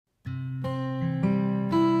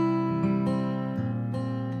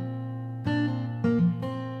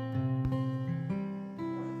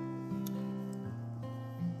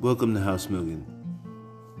Welcome to House Million.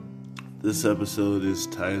 This episode is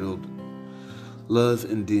titled Love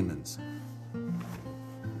and Demons.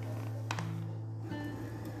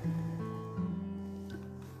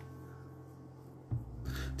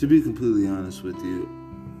 To be completely honest with you,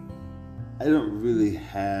 I don't really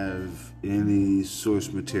have any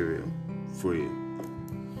source material for you.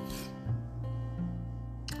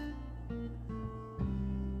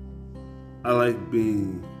 I like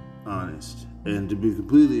being honest. And to be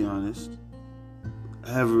completely honest,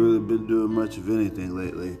 I haven't really been doing much of anything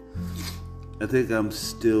lately. I think I'm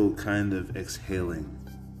still kind of exhaling.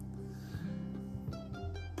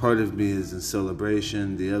 Part of me is in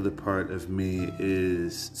celebration. The other part of me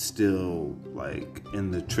is still like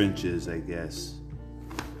in the trenches, I guess.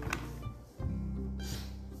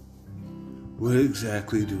 What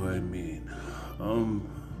exactly do I mean?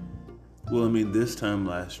 This time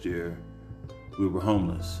last year, we were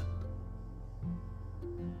homeless.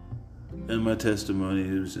 In my testimony,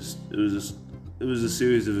 it was a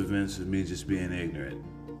series of events of me just being ignorant,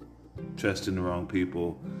 trusting the wrong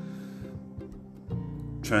people,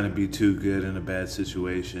 trying to be too good in a bad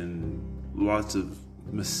situation, lots of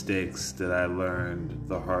mistakes that I learned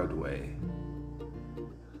the hard way.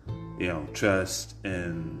 Trust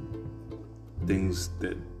and things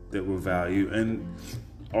that were value. And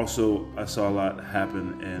also, I saw a lot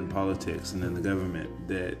happen in politics and in the government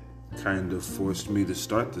that kind of forced me to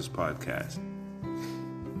start this podcast.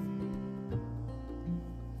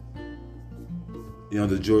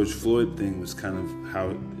 The George Floyd thing was kind of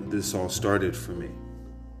how this all started for me.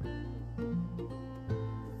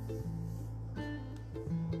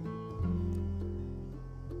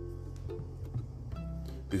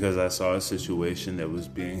 Because I saw a situation that was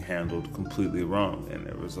being handled completely wrong, and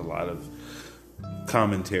there was a lot of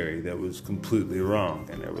commentary that was completely wrong,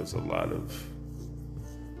 and there was a lot of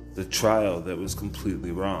the trial that was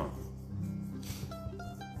completely wrong.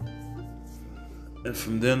 And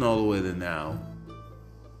from then all the way to now,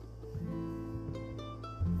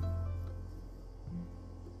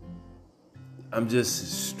 I'm just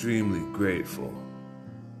extremely grateful.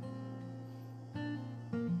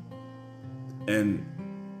 And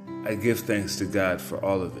I give thanks to God for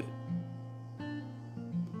all of it.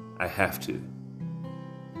 I have to.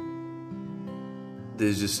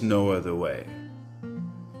 There's just no other way.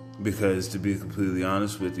 Because to be completely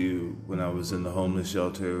honest with you, when I was in the homeless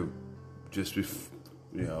shelter, just before,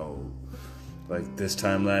 like this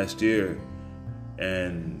time last year,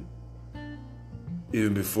 and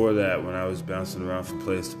even before that, when I was bouncing around from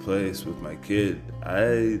place to place with my kid,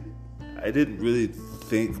 I didn't really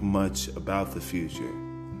think much about the future.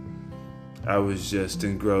 I was just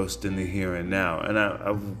engrossed in the here and now, and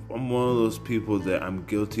I'm one of those people that I'm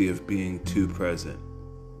guilty of being too present.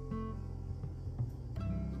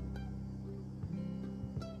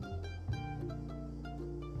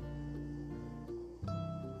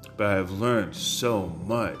 But I've learned so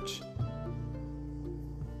much.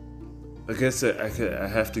 I guess I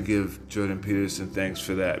have to give Jordan Peterson thanks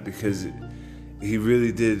for that, because he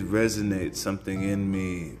really did resonate something in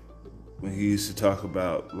me when he used to talk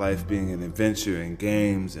about life being an adventure and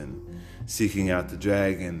games and seeking out the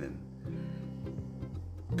dragon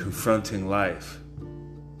and confronting life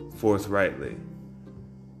forthrightly.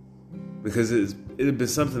 Because it had been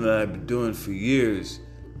something that I've been doing for years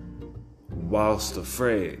whilst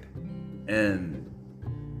afraid, and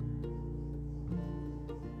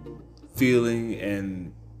feeling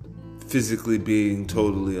and physically being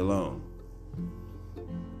totally alone.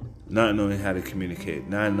 Not knowing how to communicate,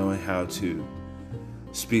 not knowing how to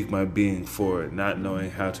speak my being forward, not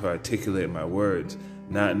knowing how to articulate my words,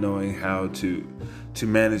 not knowing how to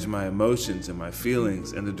manage my emotions and my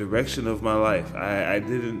feelings and the direction of my life. I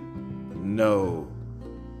didn't know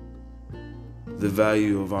the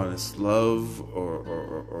value of honest love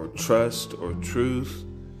or trust or truth.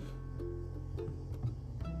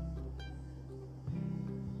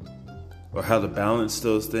 Or how to balance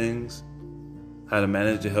those things, how to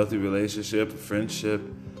manage a healthy relationship, a friendship.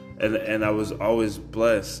 And I was always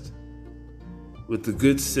blessed with the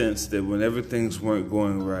good sense that whenever things weren't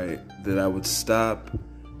going right, that I would stop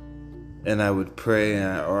and I would pray,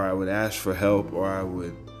 or I would ask for help, or I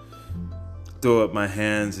would throw up my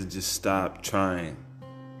hands and just stop trying.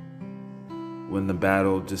 When the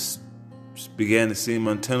battle just began to seem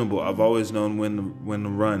untenable, I've always known when to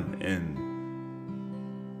run, and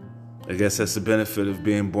I guess that's the benefit of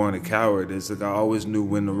being born a coward. Is like I always knew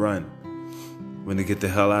when to run, when to get the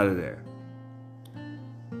hell out of there,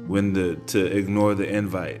 when to ignore the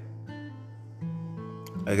invite.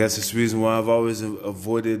 I guess it's the reason why I've always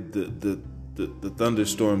avoided the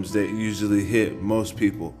thunderstorms that usually hit most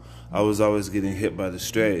people. I was always getting hit by the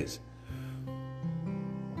strays.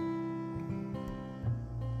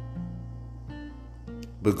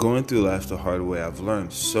 But going through life the hard way, I've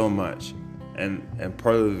learned so much. And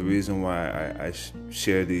part of the reason why I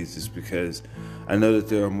share these is because I know that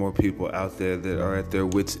there are more people out there that are at their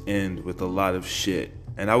wits' end with a lot of shit.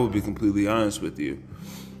 And I will be completely honest with you.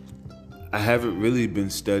 I haven't really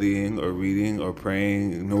been studying or reading or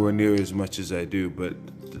praying nowhere near as much as I do. But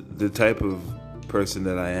the type of person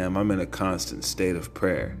that I am, I'm in a constant state of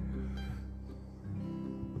prayer.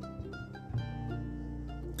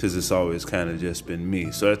 Because it's always kind of just been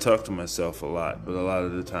me. So I talk to myself a lot, but a lot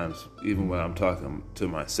of the times, even when I'm talking to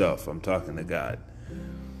myself, I'm talking to God.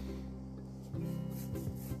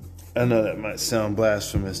 I know that might sound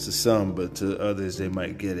blasphemous to some, but to others, they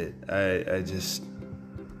might get it. I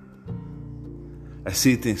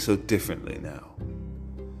see things so differently now.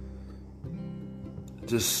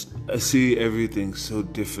 I see everything so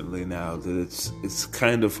differently now that it's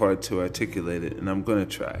kind of hard to articulate it, and I'm going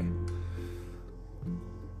to try.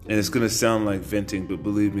 And it's going to sound like venting, but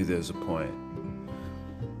believe me, there's a point.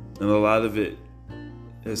 And a lot of it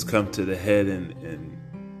has come to the head in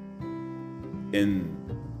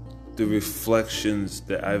the reflections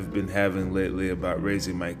that I've been having lately about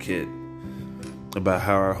raising my kid, about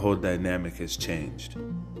how our whole dynamic has changed.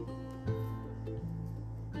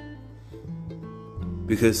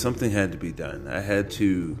 Because something had to be done.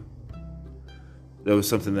 That was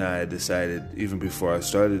something that I had decided even before I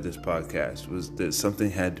started this podcast, was that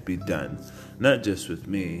something had to be done. Not just with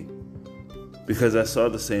me, because I saw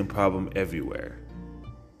the same problem everywhere.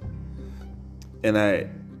 And I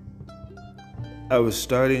was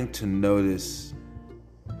starting to notice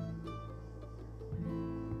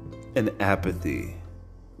an apathy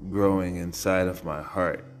growing inside of my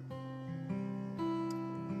heart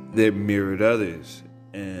that mirrored others.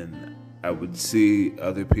 And I would see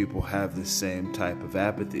other people have the same type of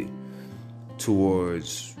apathy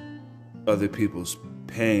towards other people's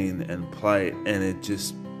pain and plight, and it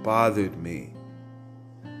just bothered me.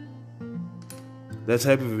 That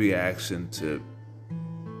type of reaction to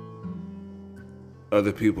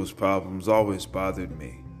other people's problems always bothered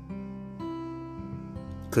me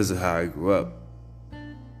because of how I grew up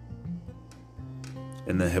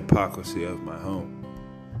and the hypocrisy of my home.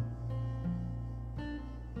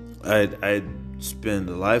 I'd spend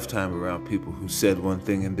a lifetime around people who said one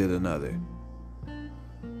thing and did another,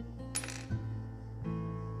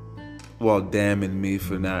 while damning me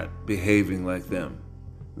for not behaving like them,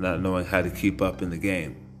 not knowing how to keep up in the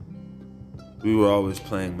game. We were always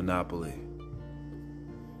playing Monopoly,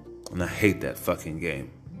 and I hate that fucking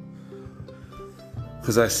game,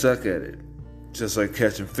 because I suck at it. Just like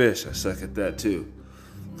catching fish, I suck at that too,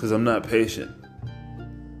 because I'm not patient.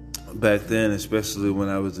 Back then, especially when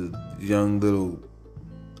I was a young little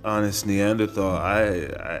honest Neanderthal,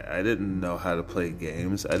 I didn't know how to play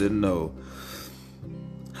games. I didn't know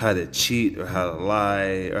how to cheat or how to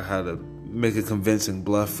lie or how to make a convincing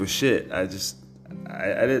bluff for shit. I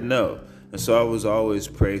didn't know. And so I was always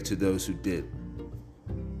prey to those who did.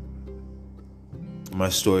 My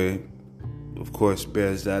story, of course,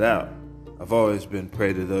 bears that out. I've always been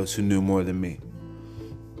prey to those who knew more than me.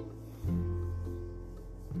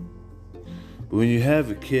 But when you have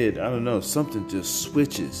a kid, I don't know, something just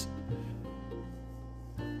switches.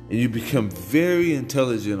 And you become very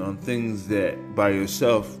intelligent on things that by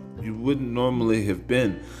yourself you wouldn't normally have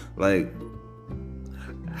been. Like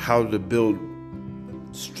how to build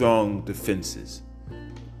strong defenses.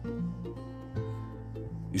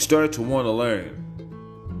 You start to want to learn.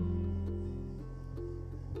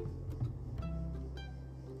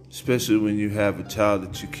 Especially when you have a child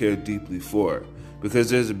that you care deeply for. Because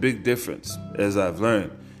there's a big difference, as I've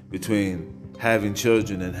learned, between having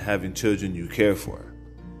children and having children you care for.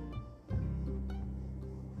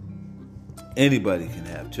 Anybody can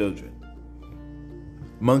have children.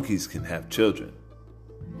 Monkeys can have children.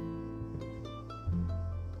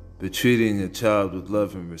 But treating a child with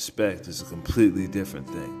love and respect is a completely different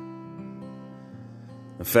thing.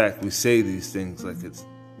 In fact, we say these things like it's,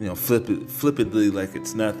 flippantly, like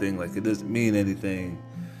it's nothing, like it doesn't mean anything.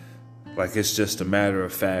 Like it's just a matter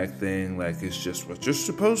of fact thing, like it's just what you're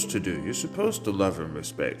supposed to do. You're supposed to love and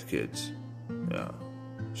respect kids. Yeah.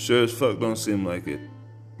 Sure as fuck don't seem like it.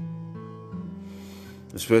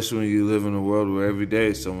 Especially when you live in a world where every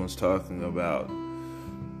day someone's talking about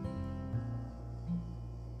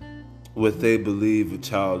what they believe a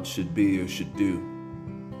child should be or should do.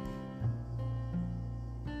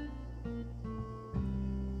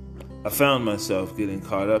 I found myself getting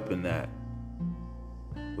caught up in that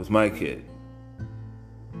with my kid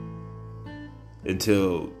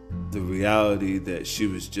until the reality that she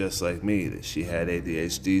was just like me, that she had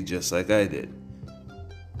ADHD just like I did,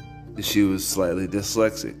 that she was slightly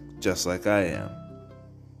dyslexic just like I am.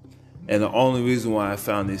 And the only reason why I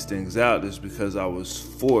found these things out is because I was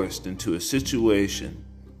forced into a situation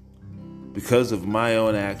because of my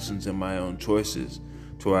own actions and my own choices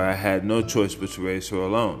to where I had no choice but to raise her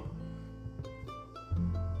alone.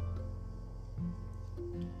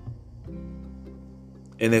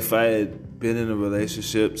 And if I had been in a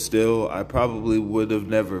relationship still, I probably would have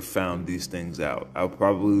never found these things out. I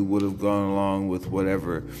probably would have gone along with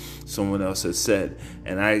whatever someone else had said.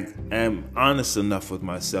 And I am honest enough with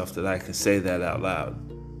myself that I can say that out loud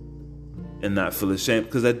and not feel ashamed,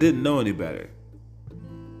 because I didn't know any better.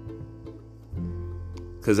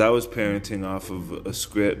 Because I was parenting off of a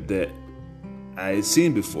script that I had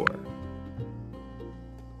seen before.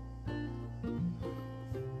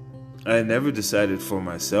 I had never decided for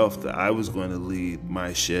myself that I was going to lead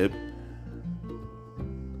my ship.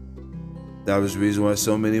 That was the reason why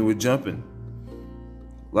so many were jumping.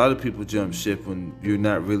 A lot of people jump ship when you're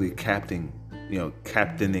not really captaining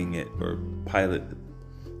it or pilot.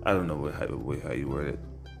 I don't know how you word it.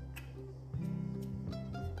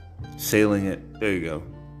 Sailing it. There you go.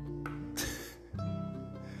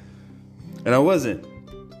 And I wasn't.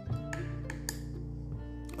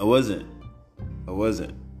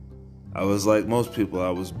 I was like most people. I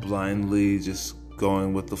was blindly just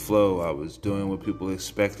going with the flow. I was doing what people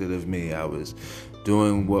expected of me. I was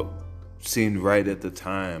doing what seemed right at the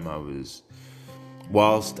time. I was,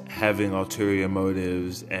 whilst having ulterior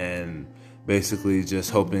motives and basically just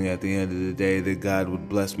hoping at the end of the day that God would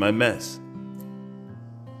bless my mess.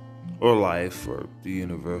 Or life, or the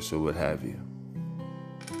universe, or what have you.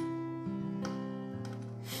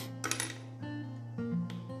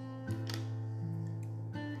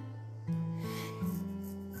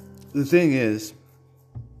 The thing is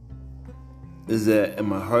that in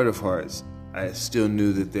my heart of hearts, I still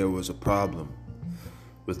knew that there was a problem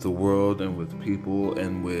with the world and with people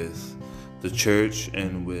and with the church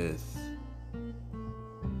and with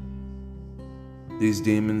these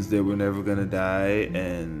demons that were never going to die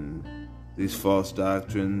and these false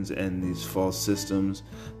doctrines and these false systems.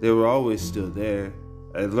 They were always still there.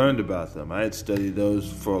 I learned about them. I had studied those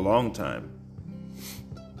for a long time.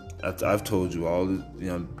 I've told you all,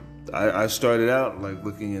 I started out like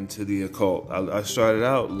looking into the occult. I started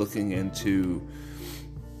out looking into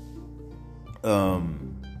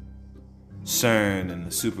CERN and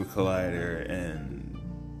the Super Collider and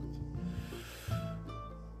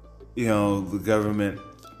the government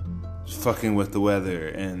fucking with the weather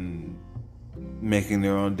and making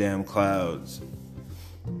their own damn clouds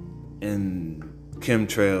and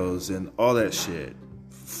chemtrails and all that shit.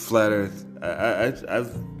 Flat Earth.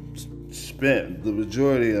 I've spent the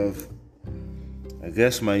majority of, I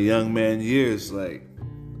guess, my young man years like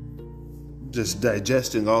just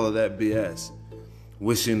digesting all of that BS,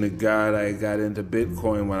 wishing to God I got into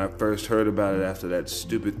Bitcoin when I first heard about it after that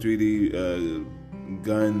stupid 3D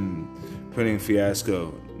gun printing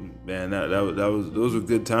fiasco. Man, those were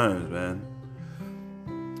good times, man.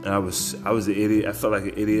 And I was an idiot. I felt like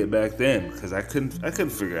an idiot back then because I couldn't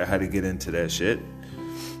figure out how to get into that shit.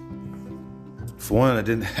 For one, I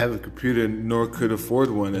didn't have a computer nor could afford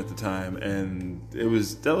one at the time, and that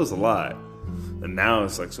was a lot. And now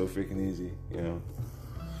it's like so freaking easy,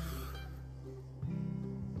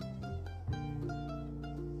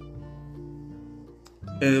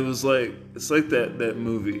 And it was like, it's like that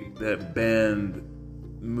movie, that band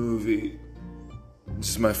movie.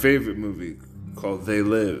 It's my favorite movie called They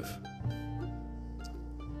Live.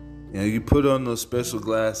 You put on those special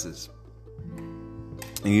glasses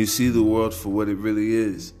and you see the world for what it really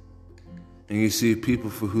is. And you see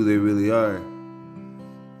people for who they really are.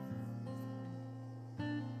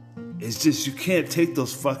 It's just, you can't take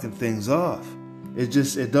those fucking things off.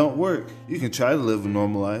 It don't work. You can try to live a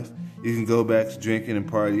normal life. You can go back to drinking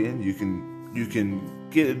and partying. You can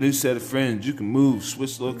get a new set of friends. You can move,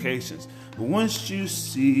 switch locations. But once you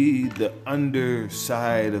see the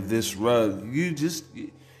underside of this rug,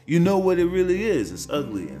 you know what it really is. It's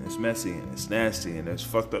ugly and it's messy and it's nasty and there's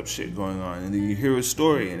fucked up shit going on. And then you hear a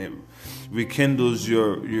story and it rekindles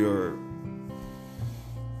your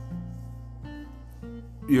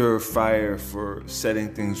fire for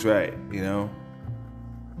setting things right,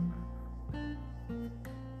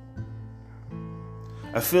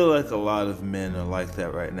 I feel like a lot of men are like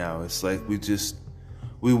that right now. It's like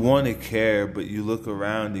we want to care, but you look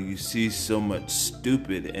around and you see so much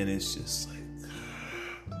stupid and it's just like,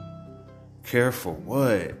 care for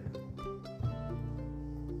what?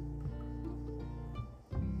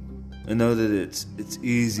 I know that it's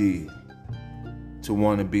easy to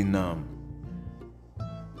want to be numb,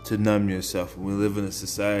 to numb yourself. We live in a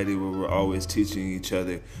society where we're always teaching each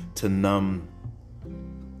other to numb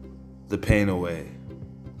the pain away.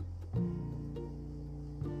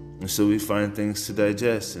 And so we find things to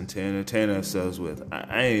digest and to entertain ourselves with.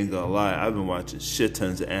 I ain't gonna lie, I've been watching shit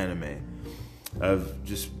tons of anime. I've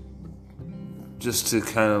just to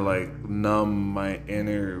kind of like numb my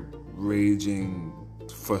inner raging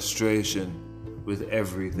frustration with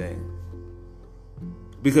everything.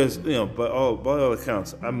 Because, by all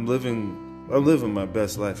accounts, I'm living my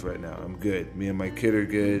best life right now. I'm good. Me and my kid are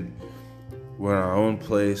good. We're in our own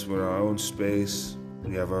place. We're in our own space.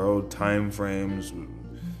 We have our own time frames.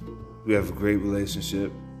 We have a great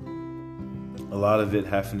relationship. A lot of it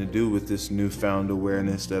having to do with this newfound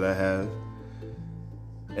awareness that I have,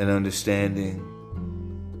 and understanding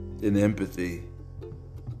and empathy.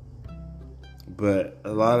 But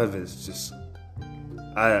a lot of it's just,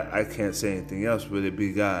 I can't say anything else but it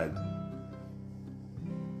be God.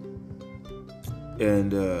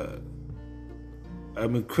 And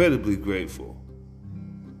I'm incredibly grateful.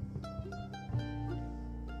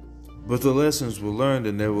 But the lessons were learned,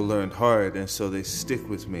 and they were learned hard, and so they stick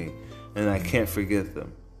with me, and I can't forget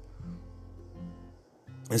them.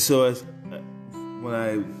 And so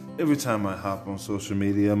every time I hop on social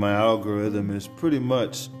media, my algorithm is pretty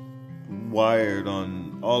much wired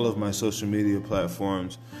on all of my social media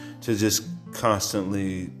platforms to just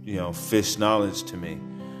constantly, fish knowledge to me.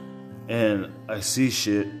 And I see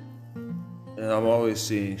shit, and I'm always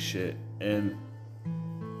seeing shit. And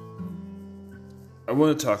I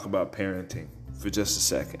want to talk about parenting for just a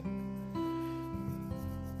second.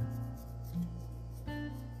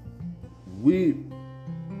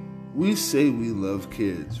 We say we love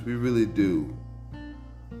kids, we really do.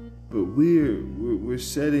 But we're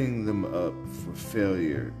setting them up for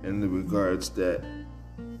failure in the regards that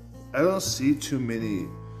I don't see too many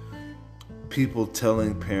people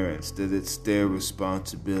telling parents that it's their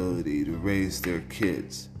responsibility to raise their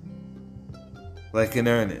kids. Like in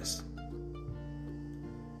earnest.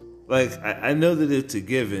 Like, I know that it's a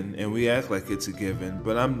given, and we act like it's a given,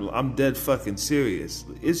 but I'm dead fucking serious.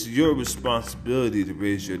 It's your responsibility to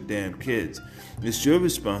raise your damn kids. It's your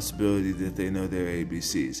responsibility that they know their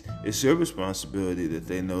ABCs. It's your responsibility that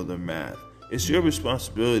they know their math. It's your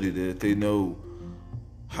responsibility that they know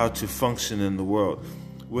how to function in the world.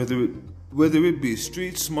 Whether it be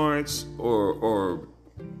street smarts or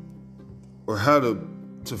how to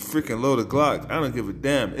freaking load a Glock, I don't give a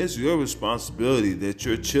damn. It's your responsibility that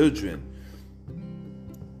your children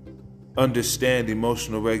understand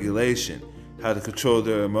emotional regulation, how to control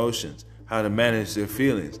their emotions, how to manage their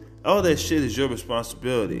feelings. All that shit is your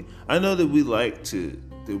responsibility. I know that we like to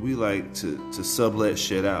sublet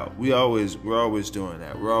shit out. We're always doing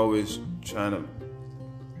that. We're always trying to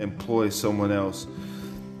employ someone else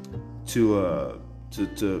to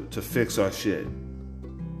fix our shit.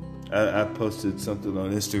 I posted something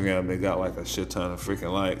on Instagram that got like a shit ton of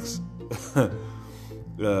freaking likes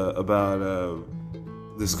about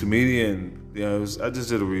this comedian. I just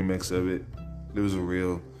did a remix of it. It was a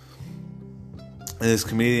reel. And this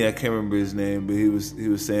comedian, I can't remember his name, but he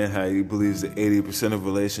was saying how he believes that 80% of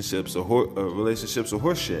relationships are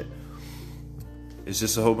horse shit. It's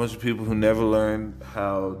just a whole bunch of people who never learned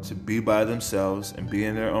how to be by themselves and be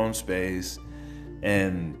in their own space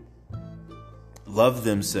and love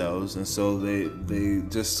themselves, and so they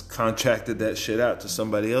just contracted that shit out to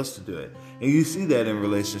somebody else to do it. And you see that in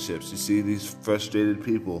relationships. You see these frustrated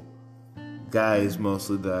people, guys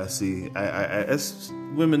mostly that I see. It's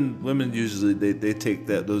women usually they take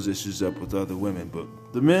those issues up with other women, but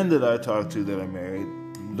the men that I talk to that are married,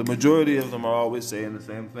 the majority of them are always saying the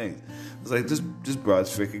same thing. It's like, this broad's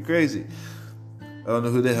freaking crazy. I don't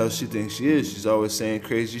know who the hell she thinks she is. She's always saying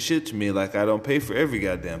crazy shit to me, like I don't pay for every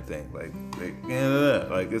goddamn thing. Like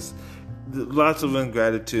it's lots of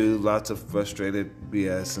ingratitude, lots of frustrated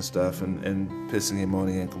BS and stuff, and pissing and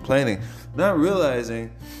moaning and complaining, not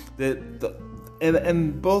realizing that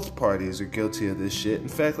and both parties are guilty of this shit. In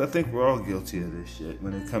fact, I think we're all guilty of this shit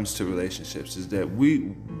when it comes to relationships. Is that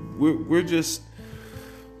we're just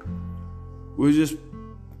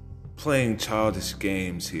playing childish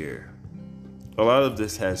games here. A lot of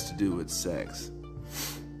this has to do with sex,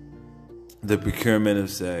 the procurement of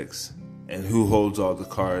sex, and who holds all the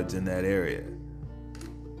cards in that area.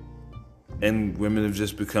 And women have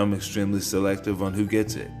just become extremely selective on who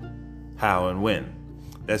gets it, how and when.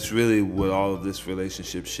 That's really what all of this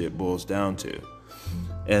relationship shit boils down to.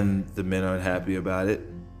 And the men aren't happy about it,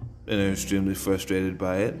 and they're extremely frustrated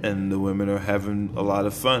by it, and the women are having a lot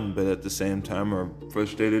of fun, but at the same time are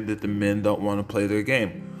frustrated that the men don't want to play their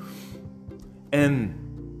game. And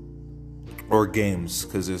or games,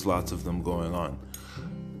 because there's lots of them going on.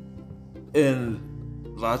 And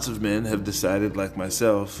lots of men have decided, like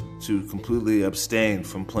myself, to completely abstain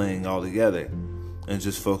from playing altogether and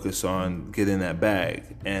just focus on getting that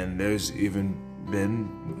bag. And there's even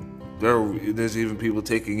people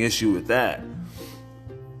taking issue with that.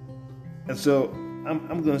 And so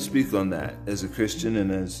I'm going to speak on that as a Christian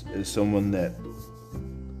and as someone that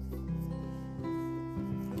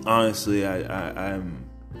honestly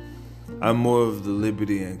I'm more of the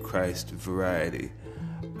liberty in Christ variety.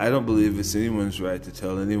 I don't believe it's anyone's right to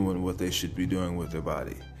tell anyone what they should be doing with their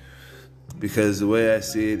body. Because the way I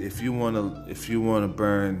see it, if you want to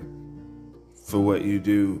burn for what you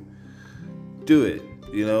do it.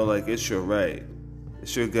 Like, it's your right.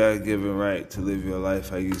 It's your God-given right to live your life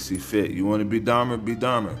how you see fit. You want to be Dahmer, be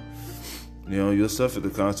Dahmer. You'll suffer the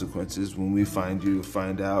consequences when we find you,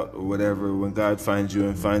 find out, or whatever. When God finds you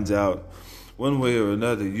and finds out, one way or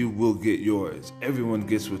another, you will get yours. Everyone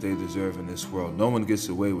gets what they deserve in this world. No one gets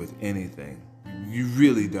away with anything. You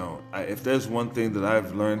really don't. If there's one thing that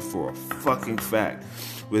I've learned for a fucking fact,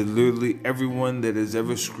 with literally everyone that has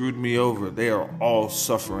ever screwed me over, they are all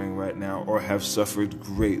suffering right now or have suffered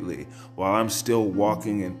greatly while I'm still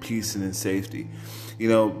walking in peace and in safety.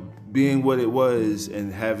 Being what it was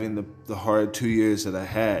and having the hard 2 years that I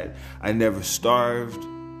had, I never starved.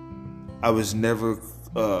 I was never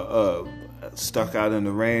stuck out in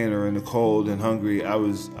the rain or in the cold and hungry. I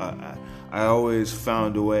always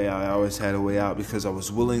found a way. I always had a way out because I was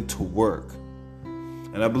willing to work.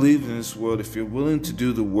 And I believe in this world, if you're willing to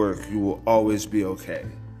do the work, you will always be okay.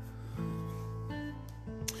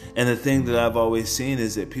 And the thing that I've always seen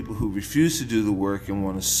is that people who refuse to do the work and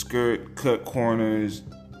want to cut corners,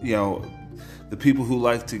 the people who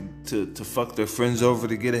like to fuck their friends over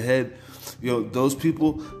to get ahead, those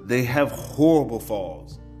people, they have horrible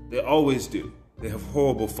falls. They always do. They have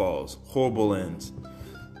horrible falls, horrible ends,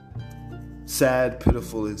 sad,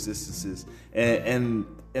 pitiful existences, and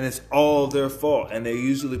it's all their fault. And they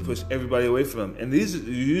usually push everybody away from them. And these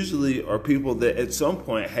usually are people that at some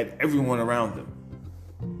point had everyone around them.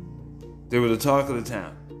 They were the talk of the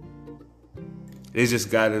town. They just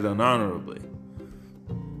got it unhonorably.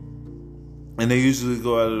 And they usually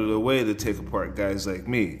go out of their way to take apart guys like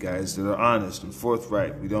me, guys that are honest and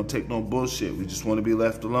forthright. We don't take no bullshit. We just want to be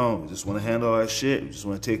left alone. We just want to handle our shit. We just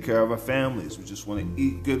want to take care of our families. We just want to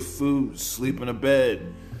eat good food, sleep in a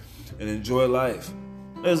bed, and enjoy life.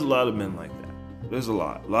 There's a lot of men like that. There's a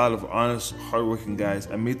lot of honest, hardworking guys.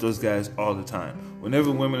 I meet those guys all the time.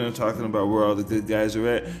 Whenever women are talking about where all the good guys are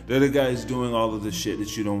at, they're the guys doing all of the shit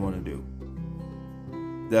that you don't want to do.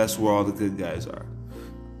 That's where all the good guys are.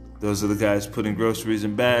 Those are the guys putting groceries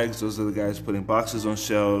in bags. Those are the guys putting boxes on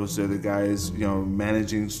shelves. They're the guys,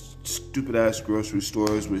 managing stupid-ass grocery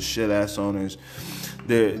stores with shit-ass owners.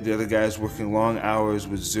 They're the guys working long hours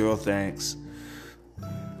with zero thanks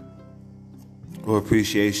or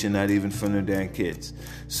appreciation, not even from their damn kids.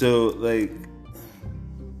 So,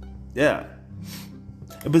 yeah.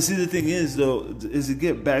 But see, the thing is, though, is to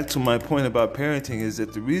get back to my point about parenting, is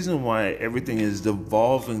that the reason why everything is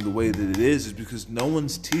devolving the way that it is because no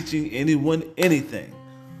one's teaching anyone anything.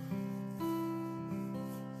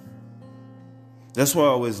 That's why I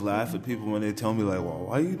always laugh at people when they tell me, like, well,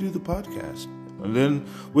 why do you do the podcast? And then,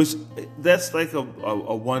 that's like a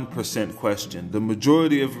 1% question. The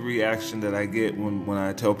majority of the reaction that I get when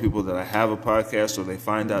I tell people that I have a podcast or they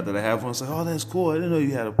find out that I have one, it's like, oh, that's cool. I didn't know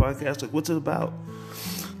you had a podcast. Like, what's it about?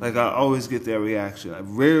 Like, I always get that reaction.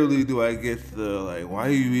 Rarely do I get the, like, why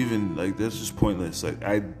are you even, like, that's just pointless. Like,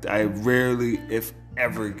 I rarely, if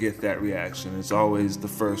ever, get that reaction. It's always the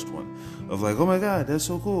first one of, like, oh my God, that's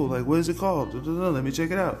so cool. Like, what is it called? Let me check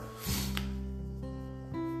it out.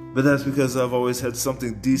 But that's because I've always had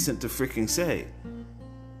something decent to freaking say.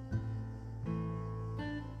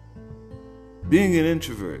 Being an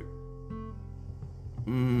introvert.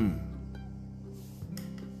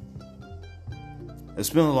 I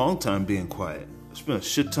spent a long time being quiet. I spent a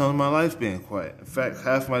shit ton of my life being quiet. In fact,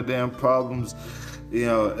 half my damn problems, in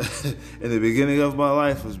the beginning of my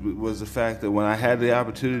life was the fact that when I had the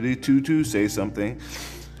opportunity to say something,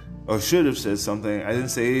 or should have said something, I didn't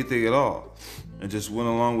say anything at all. And just went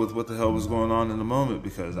along with what the hell was going on in the moment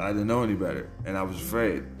because I didn't know any better. And I was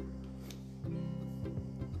afraid.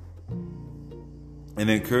 And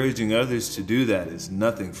encouraging others to do that is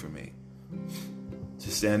nothing for me. To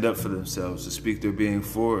stand up for themselves, to speak their being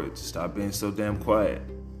forward, to stop being so damn quiet.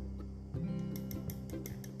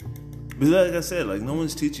 But like I said, like, no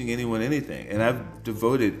one's teaching anyone anything. And I've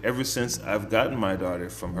devoted, ever since I've gotten my daughter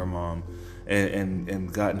from her mom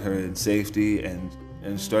and gotten her in safety and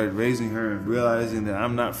and started raising her and realizing that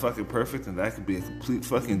I'm not fucking perfect and that I could be a complete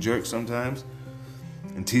fucking jerk sometimes,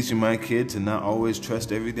 and teaching my kid to not always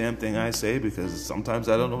trust every damn thing I say because sometimes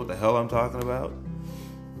I don't know what the hell I'm talking about.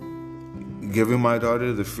 Giving my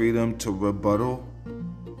daughter the freedom to rebuttal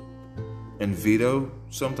and veto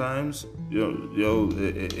sometimes.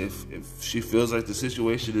 If she feels like the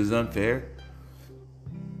situation is unfair,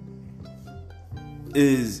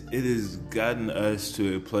 it has gotten us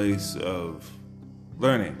to a place of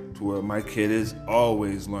learning, to where my kid is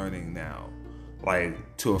always learning now,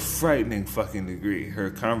 like to a frightening fucking degree. Her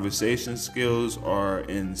conversation skills are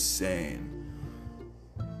insane.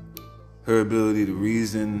 Her ability to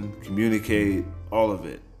reason, communicate, all of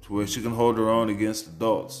it, to where she can hold her own against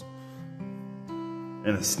adults.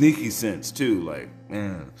 In a sneaky sense too, like,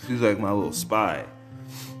 man, she's like my little spy.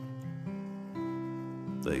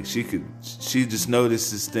 Like she just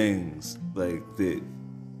notices things like that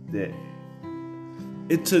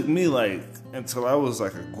it took me like until I was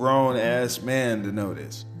like a grown ass man to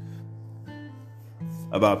notice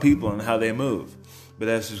about people and how they move. But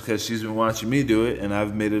that's just because she's been watching me do it, and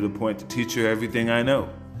I've made it a point to teach her everything I know.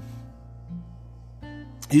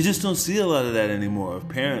 You just don't see a lot of that anymore, of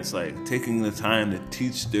parents like taking the time to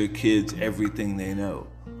teach their kids everything they know.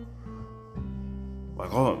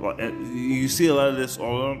 Like, oh, you see a lot of this.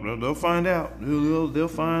 Oh, they'll find out. They'll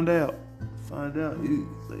find out. Find out.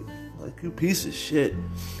 Like you piece of shit.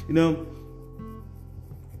 You know,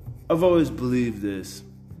 I've always believed this.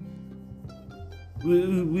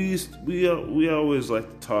 We always like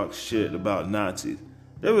to talk shit about Nazis.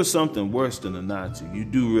 There was something worse than a Nazi. You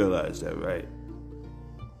do realize that, right?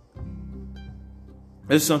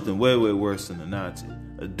 There's something way, way worse than a Nazi.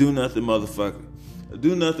 A do-nothing motherfucker. A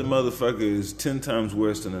do-nothing motherfucker is 10 times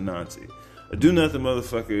worse than a Nazi. A do-nothing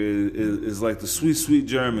motherfucker is like the sweet, sweet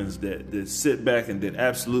Germans that sit back and did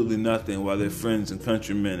absolutely nothing while their friends and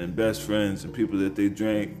countrymen and best friends and people that they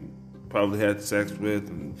drank, probably had sex with,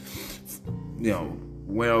 and,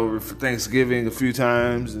 went over for Thanksgiving a few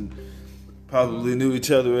times and probably knew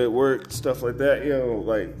each other at work, stuff like that.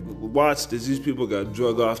 Watched as these people got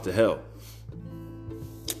drug off to hell.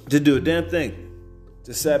 Didn't do a damn thing.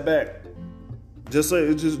 Just sat back. Just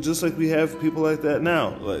like we have people like that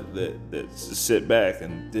now, like that just sit back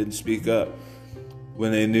and didn't speak up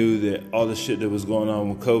when they knew that all the shit that was going on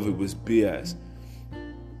with COVID was BS.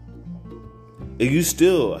 And you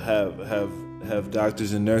still have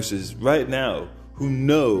doctors and nurses right now who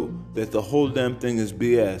know that the whole damn thing is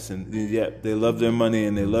BS, and yet they love their money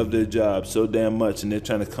and they love their job so damn much, and they're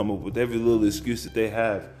trying to come up with every little excuse that they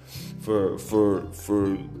have for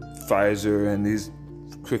Pfizer and these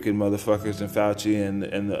crooked motherfuckers and Fauci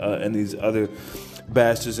and these other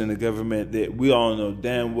bastards in the government that we all know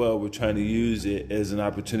damn well we're trying to use it as an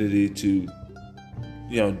opportunity to,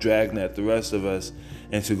 dragnet the rest of us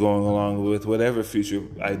into going along with whatever future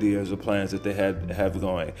ideas or plans that they have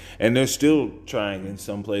going. And they're still trying in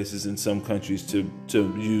some places, in some countries, to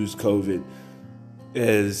use COVID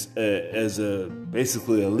as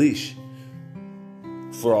basically a leash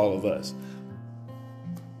for all of us.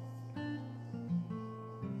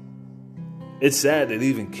 It's sad that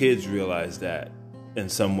even kids realize that in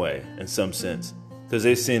some way, in some sense, because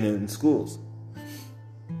they've seen it in schools.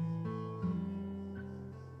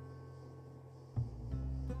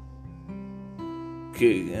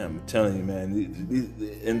 I'm telling you,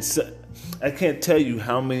 man. I can't tell you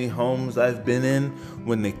how many homes I've been in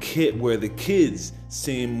where the kids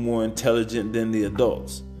seem more intelligent than the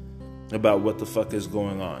adults about what the fuck is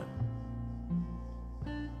going on.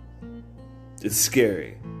 It's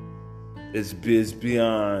scary. It's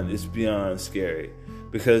beyond scary,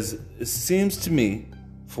 because it seems to me,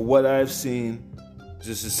 for what I've seen,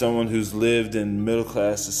 just as someone who's lived in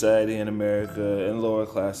middle-class society in America and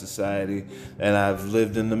lower-class society, and I've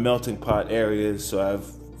lived in the melting pot areas, so I've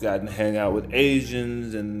gotten to hang out with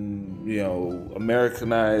Asians and,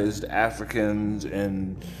 Americanized Africans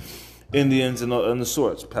and Indians and the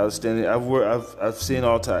sorts, Palestinian. I've seen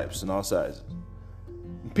all types and all sizes.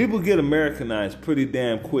 People get Americanized pretty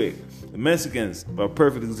damn quick. The Mexicans are a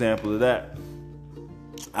perfect example of that.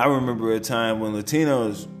 I remember a time when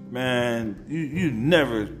Latinos, man, you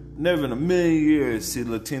never in a million years see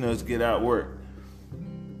Latinos get out work.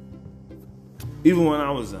 Even when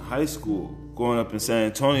I was in high school, growing up in San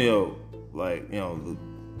Antonio, the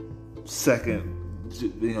second,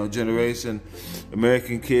 generation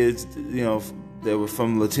American kids, that were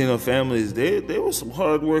from Latino families, they were some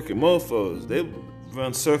hard-working mofos. They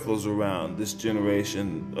run circles around this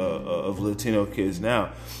generation of Latino kids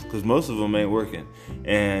now, because most of them ain't working.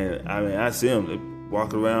 And I see them, they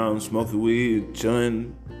walk around smoking weed,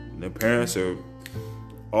 chilling. Their parents are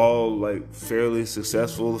all like fairly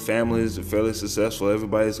successful. The families are fairly successful.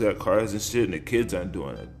 Everybody's got cars and shit, and the kids aren't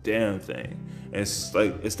doing a damn thing. And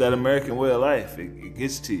it's that American way of life. It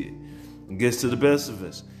gets to you. It gets to the best of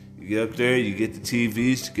us. You get up there, you get the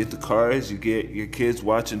TVs, you get the cars, you get your kids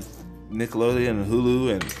watching Nickelodeon and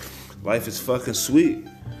Hulu, and life is fucking sweet.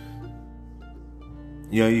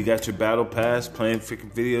 You know, you got your battle pass, playing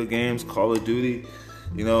freaking video games, Call of Duty.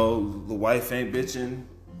 You know, the wife ain't bitching.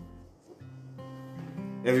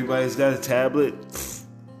 Everybody's got a tablet.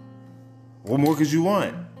 What more could you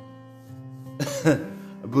want?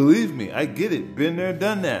 Believe me, I get it. Been there,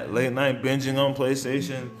 done that. Late night binging on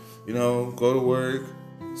PlayStation. You know, go to work.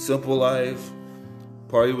 Simple life.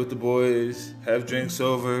 Party with the boys. Have drinks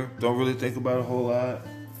over. Don't really think about a whole lot.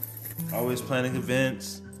 Always planning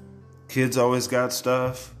events. Kids always got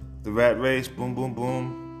stuff. The rat race. Boom, boom,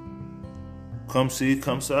 boom. Come see,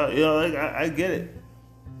 come saw. You know, like, I get it.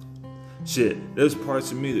 Shit, there's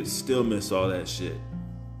parts of me that still miss all that shit.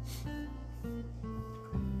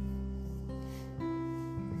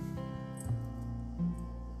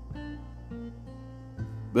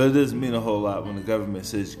 But it doesn't mean a whole lot when the government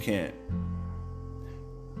says you can't.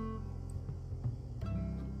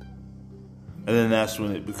 And then that's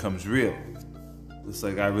when it becomes real. It's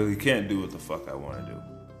like I really can't do what the fuck I want to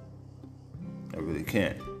do. I really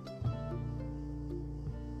can't.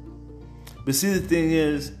 But see, the thing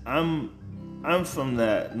is, I'm from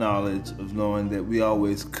that knowledge of knowing that we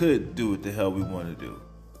always could do what the hell we want to do.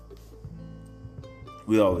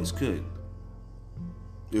 We always could.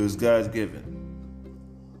 It was God's given.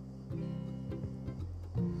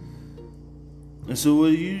 And so what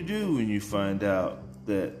do you do when you find out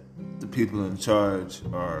that the people in charge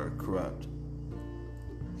are corrupt?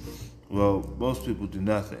 Well, most people do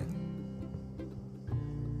nothing.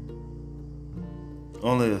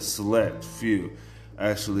 Only a select few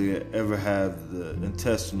actually ever have the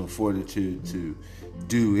intestinal fortitude to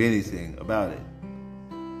do anything about it.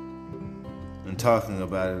 And talking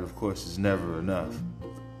about it, of course, is never enough.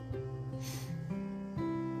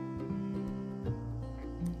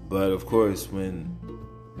 But of course, when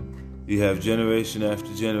you have generation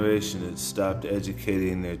after generation that stopped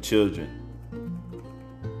educating their children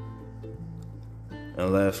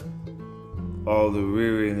and left all the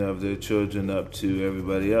rearing of their children up to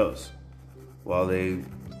everybody else while they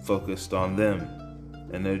focused on them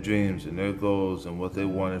and their dreams and their goals and what they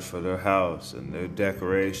wanted for their house and their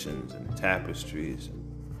decorations and tapestries and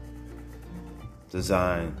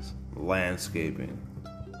designs, landscaping,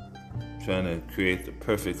 trying to create the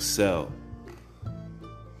perfect cell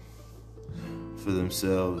for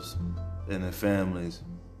themselves and their families.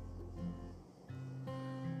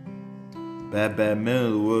 Bad men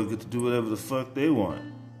of the world get to do whatever the fuck they want.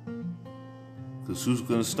 Because who's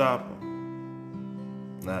going to stop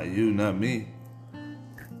them? Not you, not me.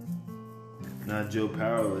 Not Joe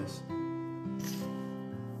Powerless.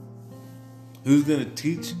 Who's going to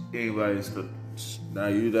teach anybody stuff? Not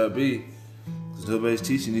you, not me. Because nobody's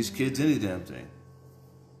teaching these kids any damn thing.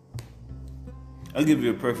 I'll give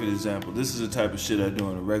you a perfect example. This is the type of shit I do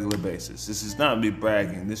on a regular basis. This is not me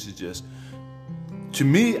bragging. This is just... To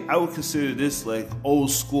me, I would consider this like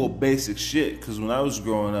old school basic shit. Because when I was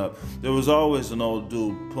growing up, there was always an old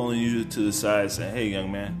dude pulling you to the side saying, hey, young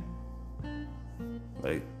man.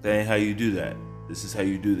 Like, that ain't how you do that. This is how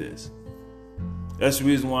you do this. That's the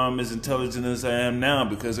reason why I'm as intelligent as I am now.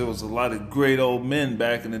 Because there was a lot of great old men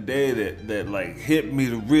back in the day that like hit me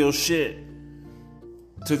the real shit.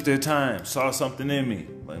 Took their time, saw something in me.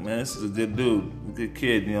 Like, man, this is a good dude, a good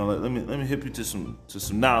kid. You know, like, let me hip you to some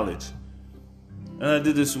knowledge. And I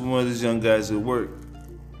did this with one of these young guys at work.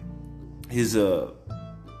 This is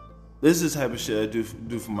the type of shit I do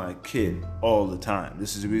for my kid all the time.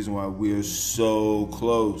 This is the reason why we are so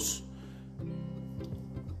close.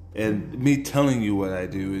 And me telling you what I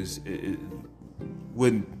do it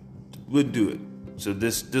wouldn't do it. So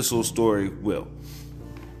this little story will.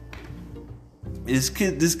 This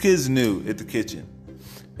kid's new at the kitchen,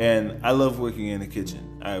 and I love working in the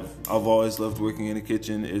kitchen. I've always loved working in the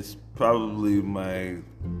kitchen. It's probably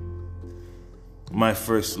my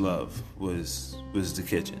first love was the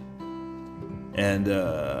kitchen. And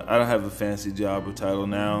I don't have a fancy job or title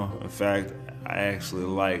now. In fact, I actually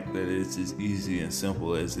like that it's as easy and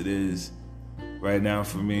simple as it is right now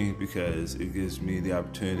for me, because it gives me the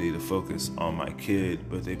opportunity to focus on my kid.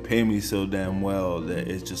 But they pay me so damn well that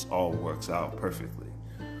it just all works out perfectly.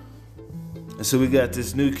 And so we got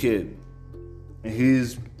this new kid, and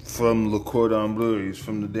he's from Le Cordon Bleu. He's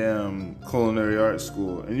from the damn culinary arts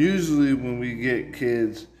school. And usually when we get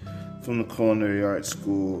kids from the culinary arts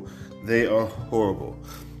school, they are horrible.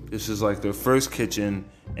 This is like their first kitchen,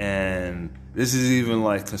 and this is even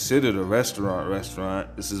like considered a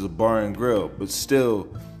restaurant. This is a bar and grill, but still,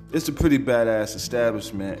 it's a pretty badass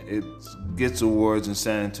establishment. It gets awards in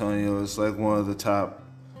San Antonio. It's like one of the top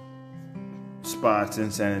spots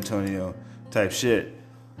in San Antonio type shit.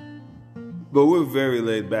 But we're very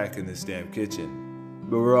laid back in this damn kitchen.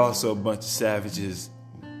 But we're also a bunch of savages.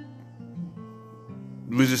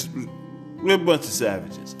 We're a bunch of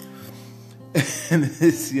savages. And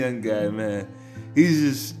this young guy, man,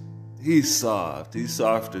 he's soft. He's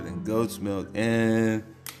softer than goat's milk. And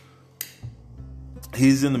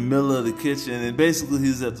he's in the middle of the kitchen, and basically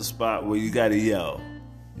he's at the spot where you gotta yell.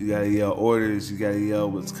 You gotta yell orders, you gotta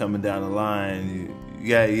yell what's coming down the line. You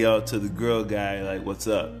gotta yell to the grill guy, like, what's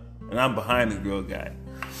up? And I'm behind the grill guy.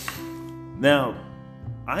 Now,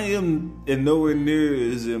 I am in nowhere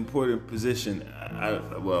near as important position.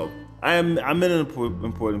 I'm in an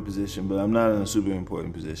important position, but I'm not in a super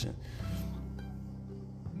important position.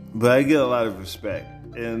 But I get a lot of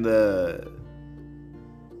respect. And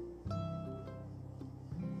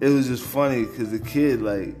it was just funny because the kid,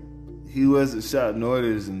 like, he wasn't shouting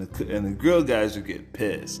orders, and the grill guys were getting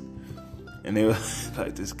pissed. And they were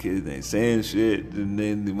like, this kid ain't saying shit. And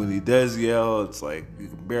then when he does yell, it's like you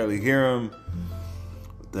can barely hear him.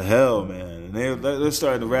 What the hell, man? And they're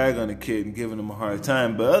starting to rag on the kid and giving him a hard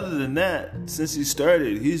time. But other than that, since he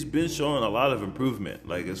started, he's been showing a lot of improvement,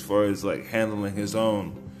 like as far as like handling his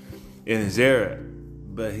own in his era.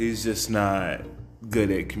 But he's just not good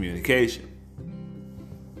at communication.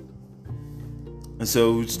 And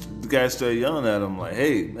so the guy started yelling at him like,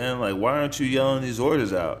 hey, man, like, why aren't you yelling these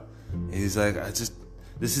orders out? And he's like,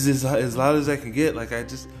 this is as loud as I can get. Like,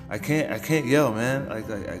 I can't yell, man.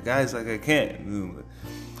 Like guys, like, I can't.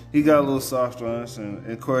 He got a little soft on us. And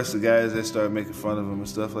of course, the guys, they started making fun of him and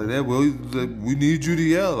stuff like that. Well, we need you to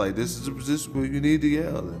yell. Like, this is a position where you need to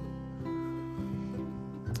yell.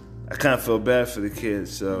 I kind of felt bad for the kid,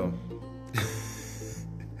 so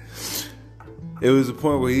it was a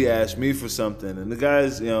point where he asked me for something. And the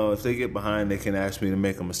guys, you know, if they get behind, they can ask me to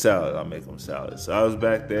make them a salad. I'll make them a salad. So I was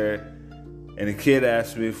back there, and the kid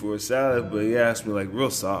asked me for a salad, but he asked me, like, real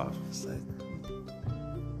soft. It's like,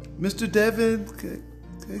 Mr. Devin, can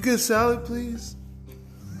I get a salad, please?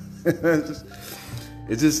 I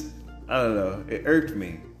don't know. It irked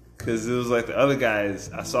me. Because it was like the other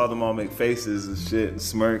guys, I saw them all make faces and shit and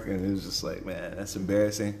smirk, and it was just like, man, that's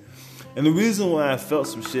embarrassing. And the reason why I felt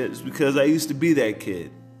some shit is because I used to be that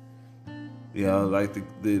kid. You know, like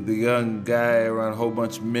the young guy around a whole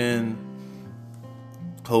bunch of men,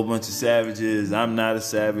 a whole bunch of savages. I'm not a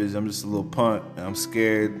savage. I'm just a little punk. And I'm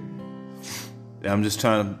scared. And I'm just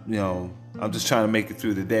trying to make it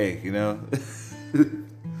through the day, you know?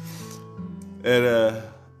 And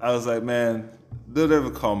I was like, man, don't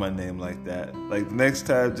ever call my name like that. Like, the next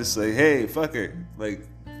time, just say, hey, fucker, like,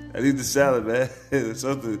 I need the salad, man, or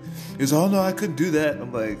something. He's, oh, no, I couldn't do that.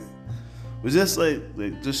 I'm like, but just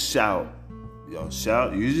just shout. You know,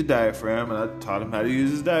 shout, use your diaphragm. And I taught him how to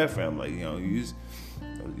use his diaphragm. Like, you know, you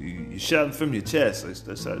shouting from your chest. Like,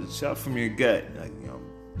 shout from your gut. Like, you know,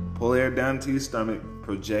 pull air down to your stomach,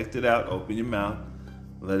 project it out, open your mouth,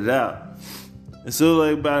 let it out. And so,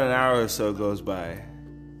 like, about an hour or so goes by.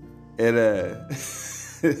 And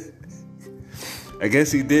I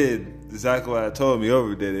guess he did exactly what I told him. He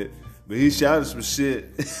overdid it. But he shouted some shit,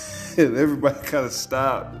 and everybody kind of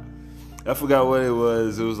stopped. I forgot what it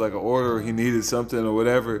was. It was like an order, he needed something or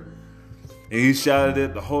whatever. And he shouted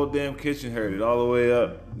it. The whole damn kitchen heard it all the way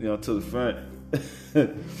up, you know, to the front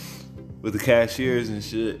with the cashiers and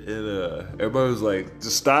shit. And everybody was like,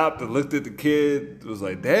 just stopped and looked at the kid. It was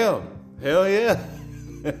like, damn, hell yeah.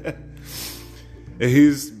 And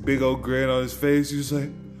he's big old grin on his face. He was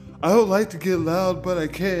like, I don't like to get loud, but I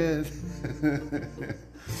can.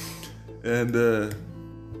 And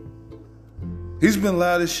he's been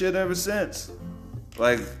loud as shit ever since.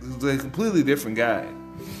 Like, a completely different guy.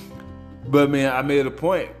 But, man, I made a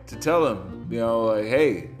point to tell him, you know, like,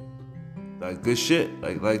 hey, like, good shit,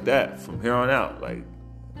 like that from here on out. Like,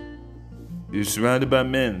 you're surrounded by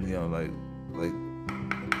men, you know, like,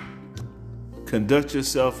 conduct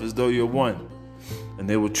yourself as though you're one. And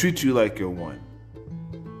they will treat you like you're one.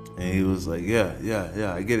 And he was like, yeah,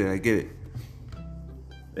 I get it.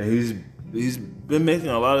 And he's been making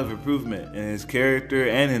a lot of improvement in his character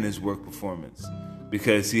and in his work performance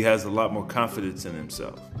because he has a lot more confidence in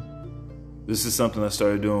himself. This is something I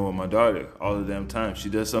started doing with my daughter all the damn time. She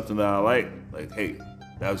does something that I like, hey,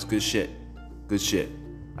 that was good shit.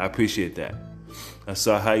 I appreciate that. I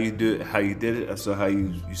saw how you did it. I saw how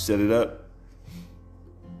you set it up.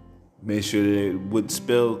 Made sure that it wouldn't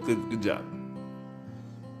spill. Good job.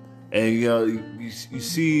 And you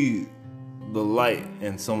see the light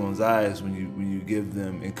in someone's eyes when you give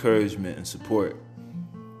them encouragement and support.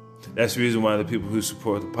 That's the reason why the people who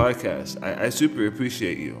support the podcast, I super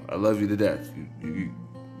appreciate you. I love you to death.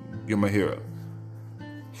 You're my hero.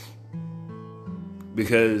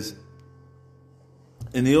 Because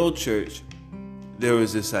in the old church, there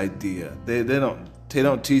was this idea. They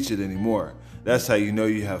don't teach it anymore. That's how you know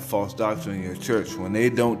you have false doctrine in your church, when they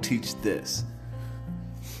don't teach this.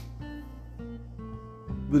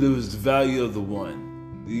 But it was the value of the one.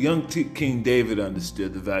 The young King David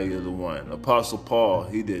understood the value of the one. Apostle Paul,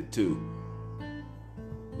 he did too.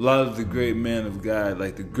 A lot of the great men of God,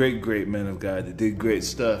 like the great men of God that did great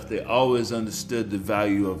stuff, they always understood the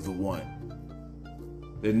value of the one.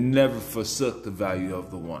 They never forsook the value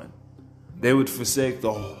of the one. They would forsake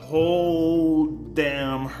the whole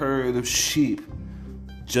damn herd of sheep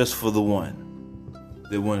just for the one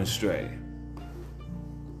that went astray.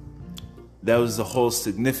 That was the whole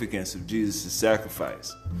significance of Jesus'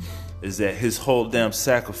 sacrifice, is that his whole damn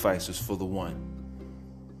sacrifice was for the one.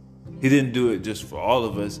 He didn't do it just for all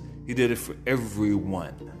of us. He did it for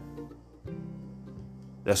everyone.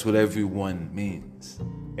 That's what everyone means.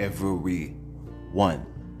 Everyone.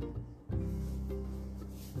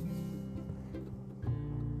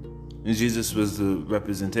 And Jesus was the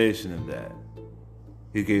representation of that.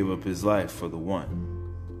 He gave up his life for the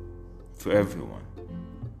one, for everyone.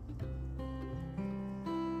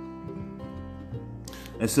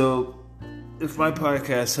 And so, if my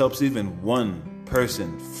podcast helps even one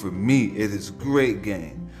person, for me, it is great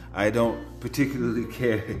gain. I don't particularly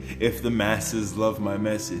care if the masses love my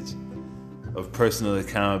message of personal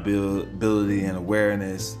accountability and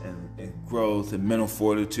awareness and growth and mental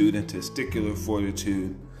fortitude and testicular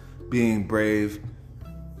fortitude, being brave,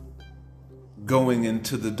 going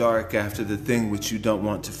into the dark after the thing which you don't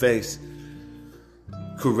want to face,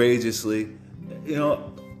 courageously.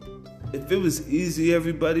 If it was easy,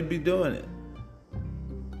 everybody'd be doing it.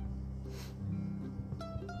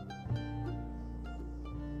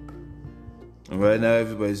 And right now,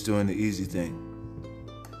 everybody's doing the easy thing.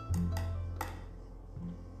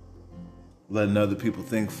 Letting other people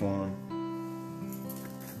think for them.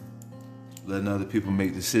 Letting other people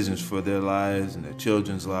make decisions for their lives and their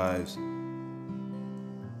children's lives.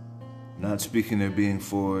 Not speaking their being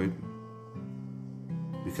forward.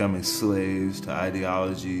 Becoming slaves to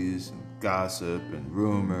ideologies and gossip and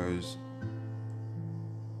rumors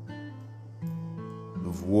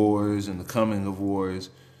of wars and the coming of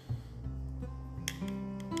wars.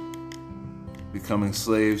 Becoming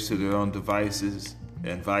slaves to their own devices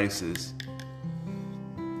and vices.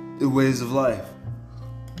 The ways of life.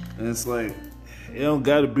 And it's like, it don't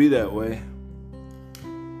gotta be that way.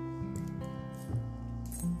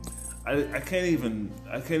 I can't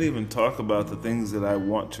even talk about the things that I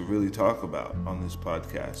want to really talk about on this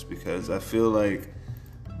podcast, because I feel like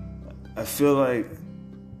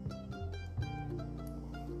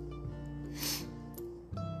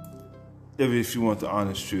if you want the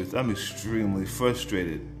honest truth, I'm extremely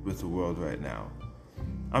frustrated with the world right now.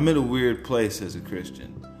 I'm in a weird place as a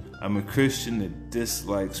Christian. I'm a Christian that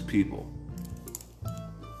dislikes people.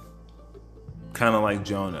 Kind of like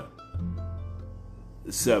Jonah.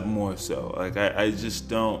 Except more so. Like, I just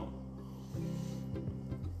don't...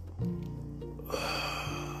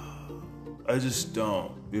 I just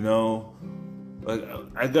don't, Like,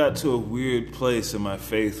 I got to a weird place in my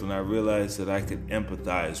faith when I realized that I could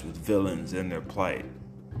empathize with villains and their plight.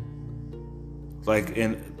 Like,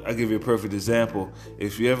 and I'll give you a perfect example.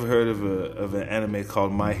 If you ever heard of an anime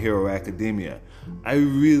called My Hero Academia, I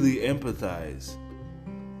really empathize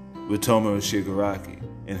with Tomoe Shigaraki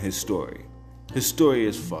and his story. His story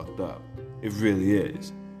is fucked up. It really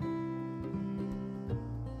is.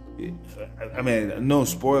 I mean, no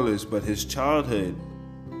spoilers, but his childhood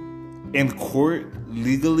in court,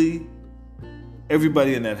 legally,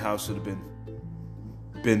 everybody in that house would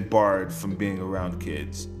have been barred from being around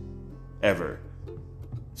kids. Ever.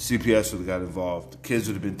 CPS would have got involved. The kids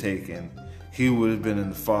would have been taken. He would have been in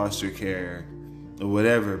the foster care or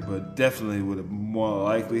whatever, but definitely would have more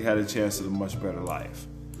likely had a chance at a much better life.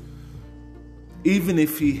 Even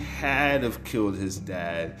if he had have killed his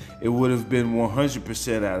dad, it would have been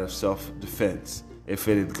 100% out of self-defense if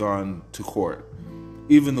it had gone to court.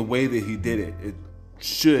 Even the way that he did it, it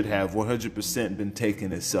should have 100% been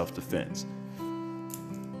taken as self-defense.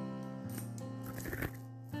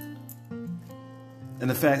 And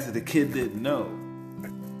the fact that the kid didn't know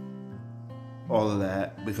all of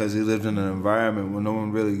that because he lived in an environment where no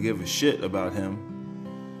one really gave a shit about him,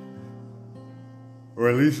 or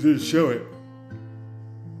at least didn't show it.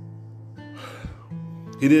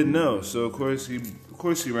 He didn't know, so of course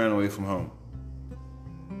course he ran away from home.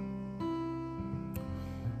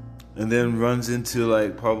 And then runs into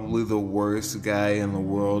like probably the worst guy in the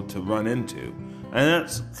world to run into. And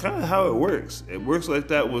that's kind of how it works. It works like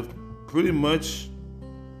that with pretty much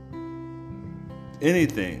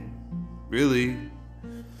anything, really.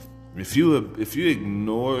 If you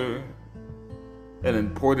ignore an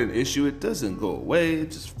important issue, it doesn't go away.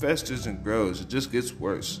 It just festers and grows. It just gets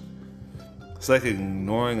worse. It's like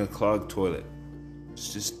ignoring a clogged toilet.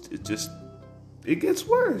 It gets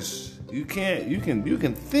worse. You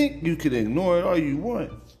can think you can ignore it all you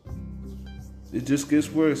want. It just gets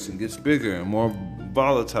worse and gets bigger and more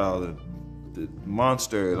volatile. The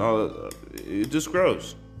monster and all that, it just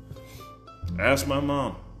grows. Ask my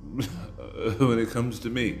mom when it comes to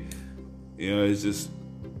me. You know, it just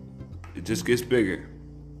gets bigger.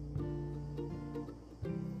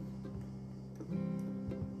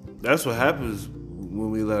 That's what happens when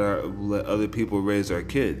we let other people raise our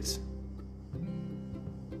kids.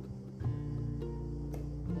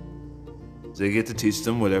 They get to teach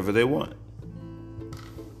them whatever they want.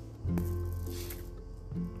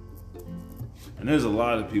 And there's a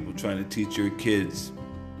lot of people trying to teach your kids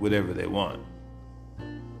whatever they want.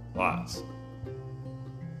 Lots.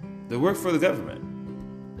 They work for the government.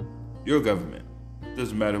 Your government.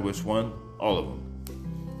 Doesn't matter which one, all of them.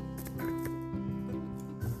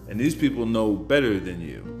 And these people know better than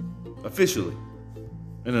you. Officially.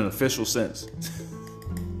 In an official sense.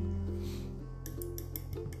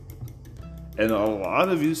 And a lot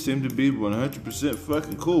of you seem to be 100%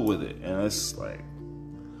 fucking cool with it. And it's like,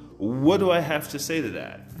 what do I have to say to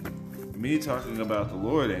that? Me talking about the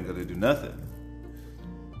Lord ain't gonna do nothing.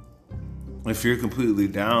 If you're completely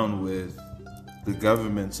down with the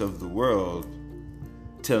governments of the world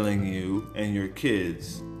telling you and your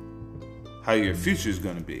kids how your future's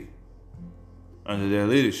gonna be under their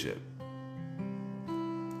leadership.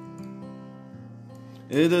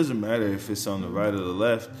 It doesn't matter if it's on the right or the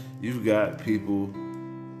left. You've got people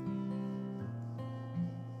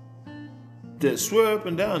that swear up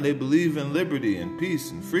and down they believe in liberty and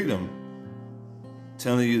peace and freedom,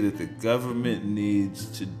 telling you that the government needs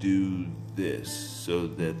to do this so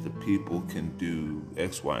that the people can do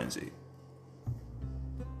X, Y, and Z.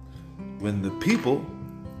 When the people,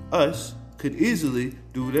 us, could easily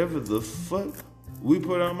do whatever the fuck we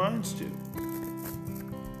put our minds to.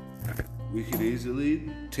 We could easily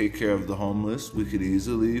take care of the homeless. We could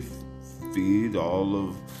easily feed all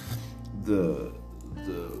of the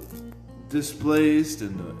displaced,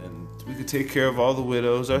 and we could take care of all the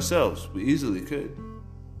widows ourselves. We easily could.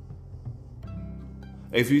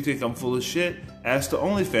 If you think I'm full of shit, ask the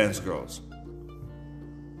OnlyFans girls.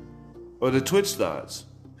 Or the Twitch stars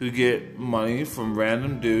who get money from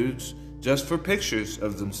random dudes just for pictures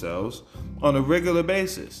of themselves on a regular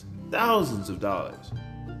basis. Thousands of dollars.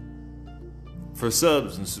 For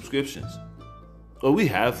subs and subscriptions. Well, we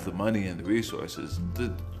have the money and the resources.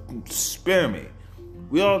 Spare me.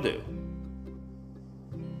 We all do.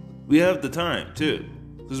 We have the time, too.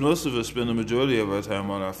 Because most of us spend the majority of our time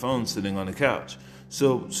on our phones sitting on the couch.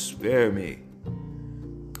 So, spare me.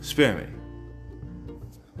 Spare me.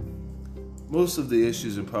 Most of the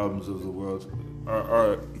issues and problems of the world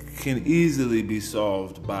can easily be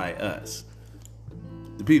solved by us.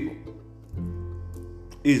 The people.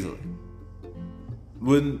 Easily.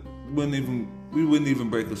 We wouldn't even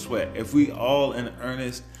break a sweat. If we all in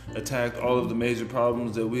earnest attacked all of the major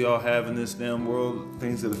problems that we all have in this damn world,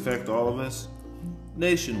 things that affect all of us,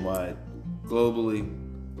 nationwide, globally,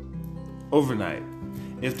 overnight.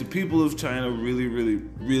 If the people of China really, really,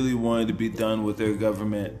 really wanted to be done with their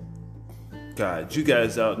government, God, you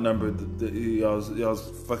guys outnumbered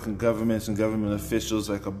y'all's fucking governments and government officials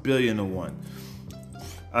like 1,000,000,000.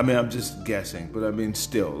 I mean, I'm just guessing, but I mean,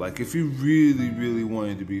 still, like, if you really, really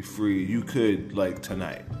wanted to be free, you could, like,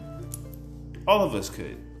 tonight. All of us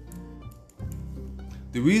could.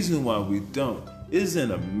 The reason why we don't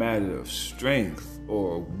isn't a matter of strength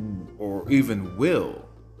or even will.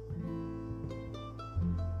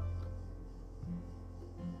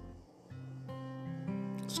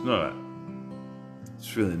 It's not.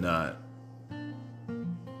 It's really not.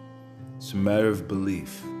 It's a matter of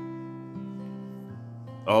belief.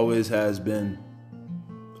 Always has been,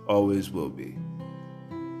 always will be.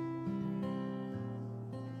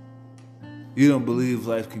 You don't believe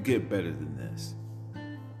life can get better than this.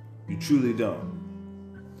 You truly don't.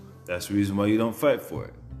 That's the reason why you don't fight for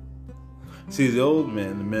it. See, the old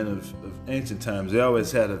men, the men of ancient times, they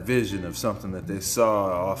always had a vision of something that they saw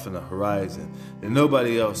off in the horizon that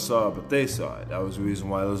nobody else saw, but they saw it. That was the reason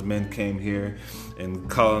why those men came here and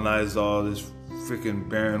colonized all this freaking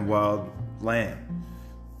barren, wild land.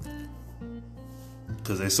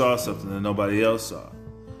 because they saw something that nobody else saw.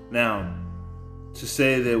 Now, to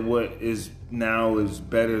say that what is now is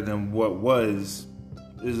better than what was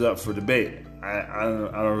is up for debate. I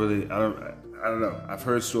don't know. I've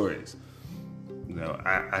heard stories.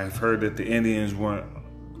 I've heard that the Indians weren't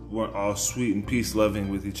all sweet and peace loving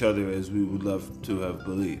with each other as we would love to have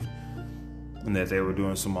believed, and that they were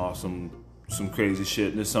doing some crazy shit,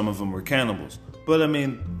 and that some of them were cannibals. But I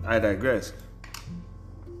mean, I digress.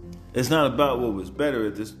 It's not about what was better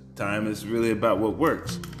at this time. It's really about what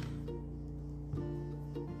works.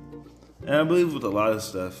 And I believe with a lot of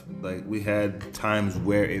stuff, like, we had times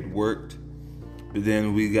where it worked, but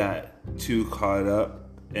then we got too caught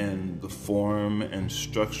up in the form and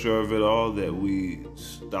structure of it all that we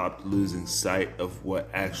stopped losing sight of what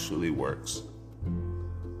actually works.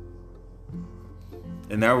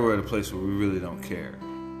 And now we're at a place where we really don't care.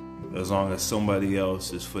 As long as somebody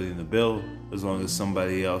else is footing the bill, as long as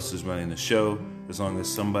somebody else is running the show, as long as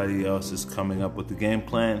somebody else is coming up with the game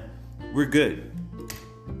plan, we're good.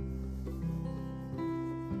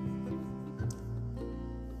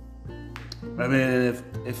 I mean,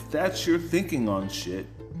 if that's your thinking on shit,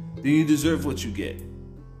 then you deserve what you get.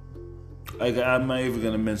 Like, I'm not even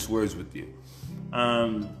gonna mince words with you.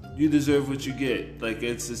 You deserve what you get. Like,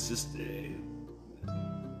 it's just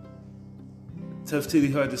tough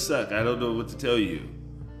titty, hard to suck. I don't know what to tell you.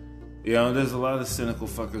 There's a lot of cynical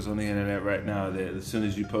fuckers on the internet right now that as soon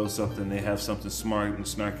as you post something, they have something smart and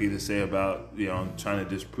snarky to say about, trying to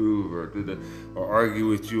disprove or argue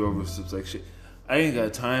with you over some like shit. I ain't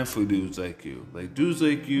got time for dudes like you. Like, dudes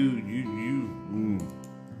like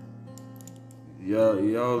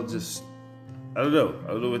y'all just, I don't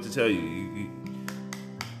know what to tell you.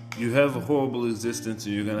 You have a horrible existence,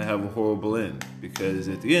 and you're gonna have a horrible end, because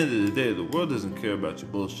at the end of the day, the world doesn't care about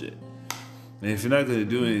your bullshit. And if you're not gonna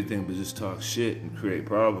do anything but just talk shit and create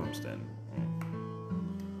problems, then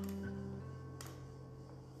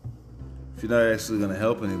if you're not actually gonna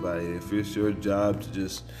help anybody, if it's your job to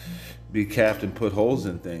just be capped and put holes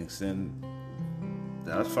in things, then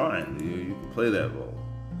that's fine. You can play that role.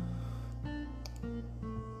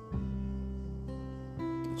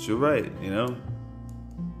 It's your right,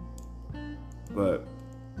 But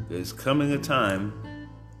there's coming a time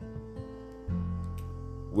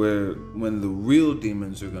when the real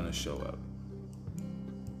demons are going to show up.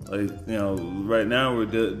 Like, right now we're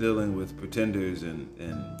dealing with pretenders and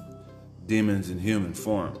demons in human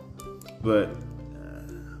form. But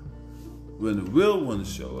when the real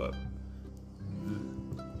ones show up,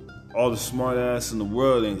 all the smart ass in the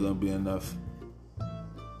world ain't going to be enough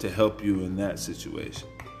to help you in that situation.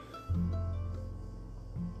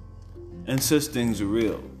 And such things are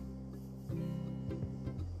real.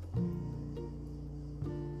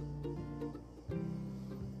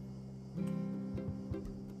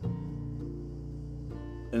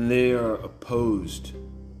 And they are opposed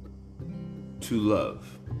to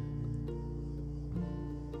love.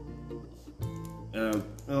 And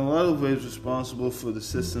in a lot of ways responsible for the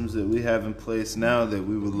systems that we have in place now that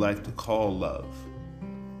we would like to call love.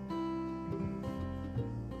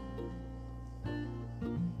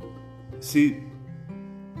 See,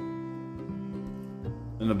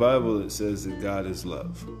 in the Bible it says that God is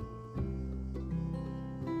love.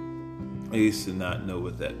 I used to not know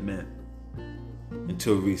what that meant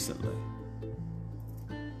until recently.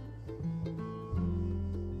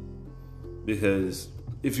 Because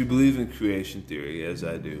if you believe in creation theory, as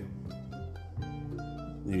I do,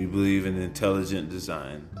 and you believe in intelligent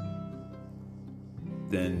design,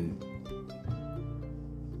 then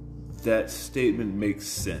that statement makes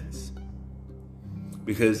sense.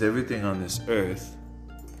 Because everything on this earth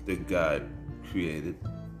that God created,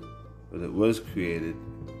 or that was created,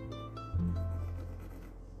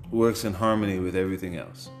 works in harmony with everything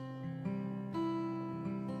else.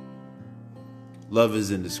 Love is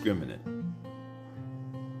indiscriminate.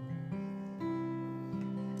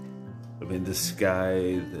 I mean, the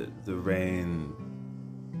sky, the rain,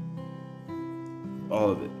 all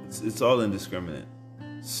of it. It's all indiscriminate.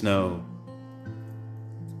 Snow,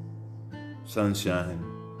 sunshine,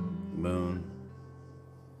 moon,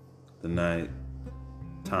 the night,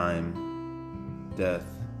 time, death,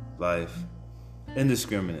 life,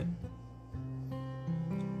 indiscriminate.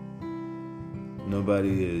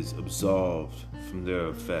 Nobody is absolved from their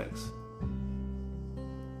effects.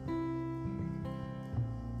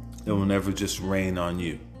 It will never just rain on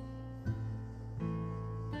you.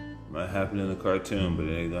 It might happen in a cartoon, but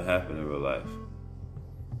it ain't gonna happen in real life.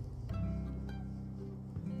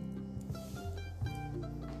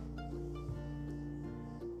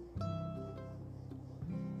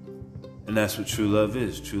 And that's what true love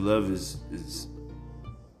is. True love is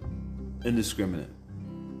indiscriminate.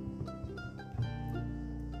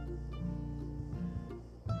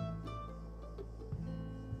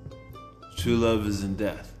 True love is in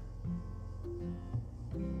death.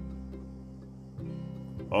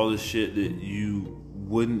 All the shit that you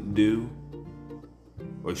wouldn't do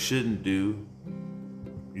or shouldn't do,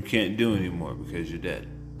 you can't do anymore because you're dead.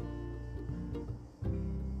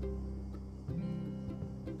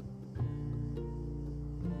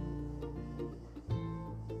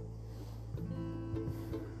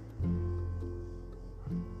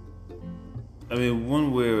 I mean,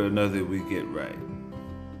 one way or another, we get right.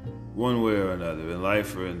 One way or another, in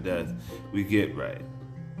life or in death, we get right.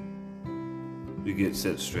 We get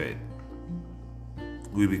set straight.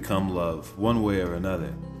 We become love, one way or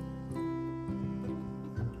another.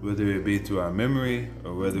 Whether it be through our memory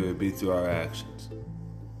or whether it be through our actions.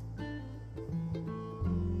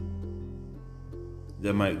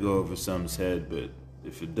 That might go over some's head, but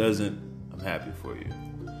if it doesn't, I'm happy for you.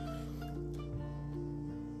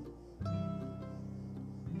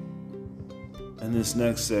 In this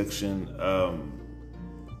next section, I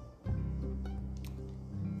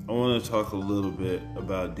want to talk a little bit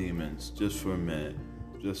about demons, just for a minute.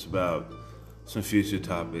 Just about some future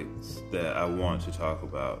topics that I want to talk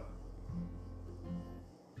about.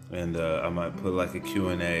 And I might put like a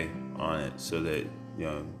Q&A on it so that,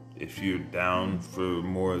 if you're down for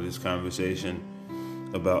more of this conversation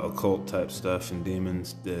about occult type stuff and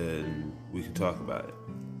demons, then we can talk about it.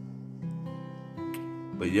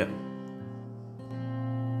 But yeah.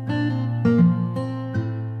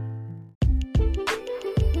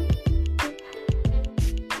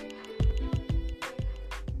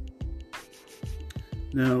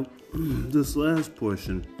 Now, this last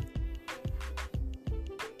portion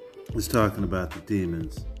is talking about the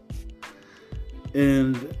demons.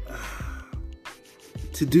 And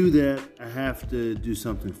to do that, I have to do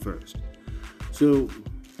something first. So,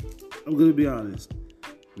 I'm going to be honest.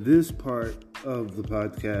 This part of the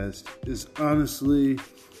podcast is honestly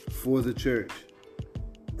for the church.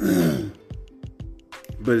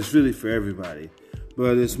 But it's really for everybody.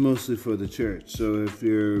 But it's mostly for the church. So if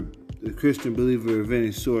you're a Christian believer of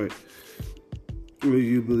any sort, or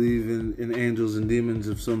you believe in angels and demons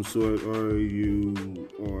of some sort, or you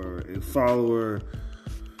are a follower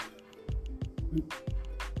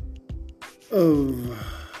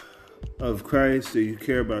of Christ, or you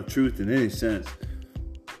care about truth in any sense,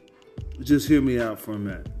 just hear me out for a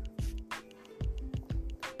minute.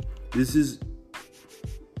 This is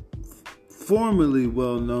formerly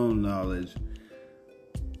well-known knowledge,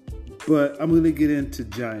 but I'm going to get into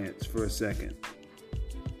giants for a second.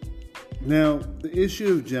 Now, the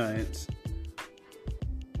issue of giants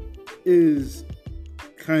is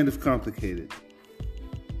kind of complicated,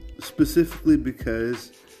 specifically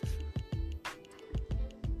because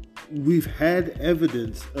we've had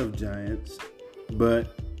evidence of giants,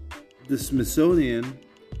 but the Smithsonian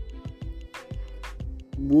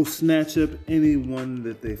will snatch up anyone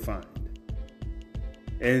that they find,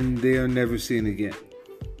 and they are never seen again.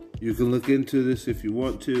 You can look into this if you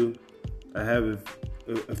want to. I have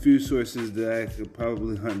a few sources that I could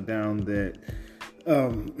probably hunt down that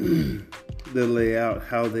that lay out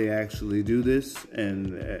how they actually do this,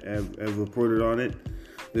 and have reported on it.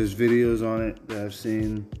 There's videos on it that I've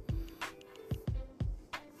seen.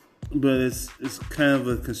 But it's kind of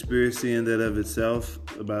a conspiracy in that of itself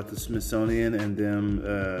about the Smithsonian and them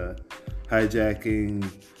hijacking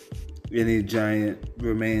any giant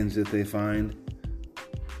remains that they find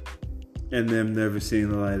and them never seeing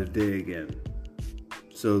the light of day again.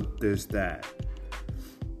 So there's that.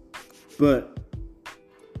 But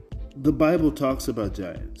the Bible talks about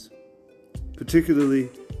giants, particularly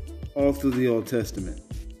all through the Old Testament.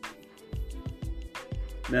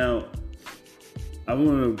 Now, I'm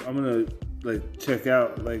gonna check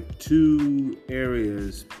out two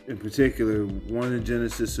areas in particular, one in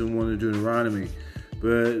Genesis and one in Deuteronomy.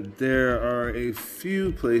 But there are a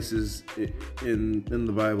few places in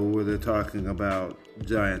the Bible where they're talking about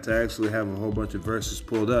giants. I actually have a whole bunch of verses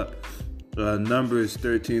pulled up. Numbers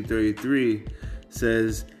 13:33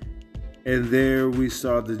 says, "And there we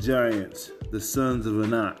saw the giants, the sons of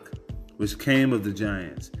Anak, which came of the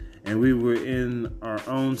giants, and we were in our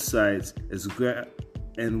own sight as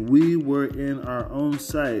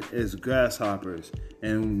grasshoppers,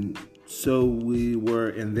 and so we were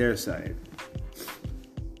in their sight."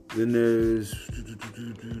 Then there's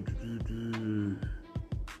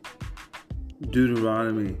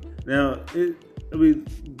Deuteronomy. Now,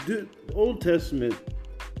 the Old Testament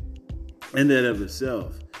in that of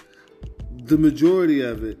itself, the majority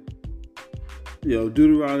of it,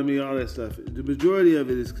 Deuteronomy, all that stuff, the majority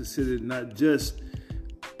of it is considered not just,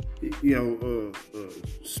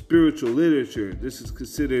 spiritual literature. This is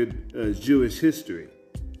considered Jewish history.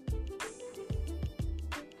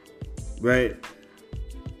 right?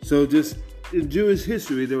 So just in Jewish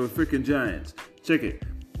history, there were freaking giants. Check it.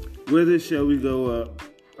 Whither shall we go up?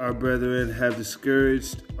 Our brethren have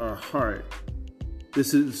discouraged our heart.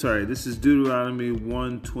 This is Deuteronomy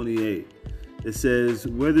 1:28. It says,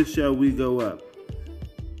 whither shall we go up?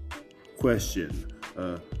 Question.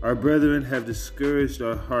 Our brethren have discouraged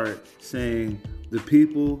our heart, saying, the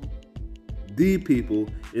people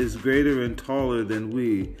is greater and taller than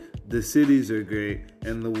we. The cities are great,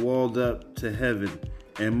 and the walled up to heaven.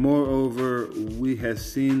 And moreover, we have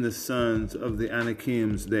seen the sons of the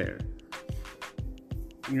Anakims there.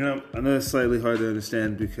 I know it's slightly hard to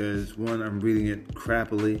understand because, one, I'm reading it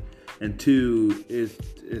crappily, and two,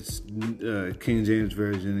 it's King James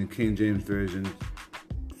Version, and King James Version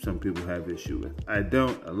some people have issue with. I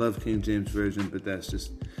don't. I love King James Version, but that's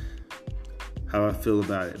just how I feel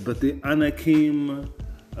about it. But the Anakim,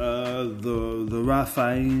 the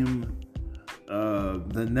Raphaim,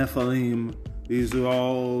 the Nephilim, these are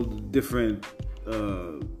all different,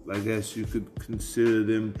 I guess you could consider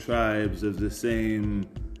them tribes of the same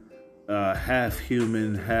half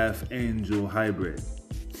human, half angel hybrid.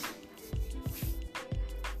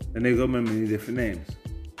 And they go by many different names.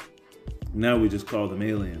 Now we just call them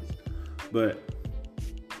aliens. But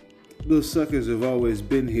those suckers have always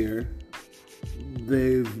been here.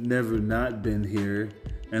 They've never not been here.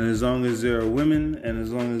 And as long as there are women and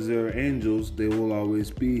as long as there are angels, they will always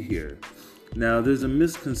be here. Now, there's a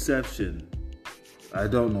misconception. I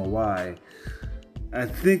don't know why. I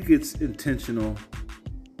think it's intentional.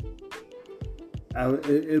 But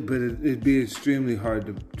it'd be extremely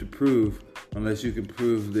hard to prove unless you can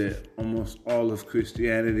prove that almost all of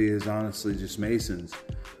Christianity is honestly just Masons.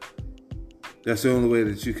 That's the only way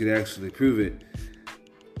that you could actually prove it.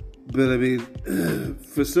 But I mean,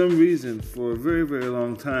 for some reason, for a very, very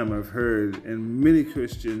long time, I've heard in many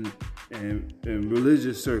Christian and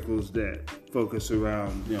religious circles that focus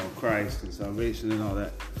around, Christ and salvation and all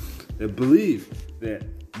that, that believe that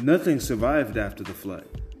nothing survived after the flood.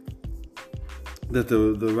 That the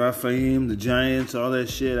Raphaim, the giants, all that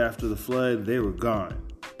shit after the flood, they were gone.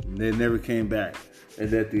 They never came back. And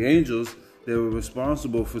that the angels, they were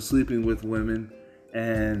responsible for sleeping with women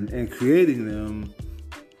and creating them.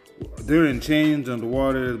 They're in chains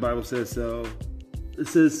underwater. The Bible says so. It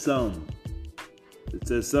says some.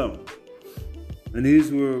 And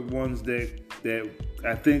these were ones that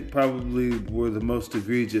I think probably were the most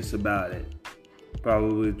egregious about it.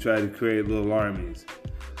 Probably tried to create little armies.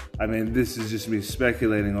 I mean, this is just me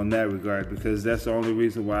speculating on that regard because that's the only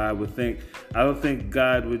reason why I don't think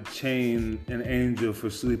God would chain an angel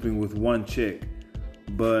for sleeping with one chick,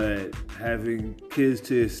 but having kids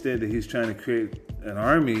to the extent that he's trying to create an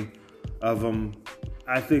army of them,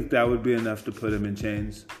 I think that would be enough to put him in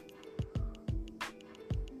chains.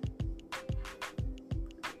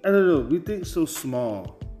 I don't know. We think so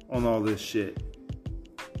small on all this shit.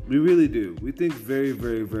 We really do. We think very,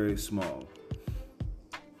 very, very small.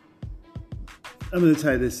 I'm going to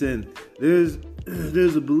tie this in. There's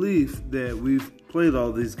a belief that we've played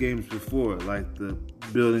all these games before, like the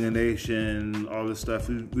building a nation, all this stuff.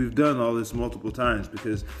 We've done all this multiple times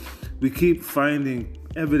because we keep finding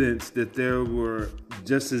evidence that there were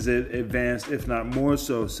just as advanced, if not more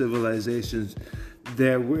so, civilizations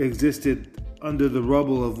that existed under the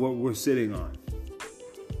rubble of what we're sitting on.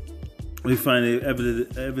 We find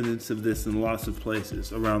evidence of this in lots of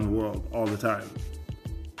places around the world all the time.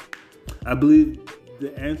 I believe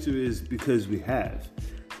the answer is because we have.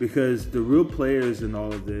 Because the real players in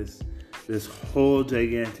all of this whole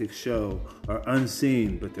gigantic show, are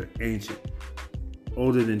unseen, but they're ancient.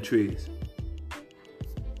 Older than trees.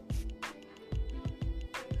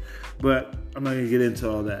 But I'm not going to get into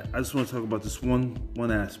all that. I just want to talk about this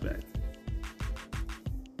one aspect.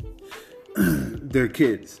 They're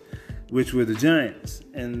kids, which were the giants.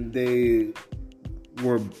 And they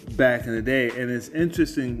were back in the day. And it's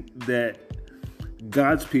interesting that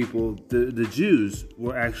God's people, the Jews,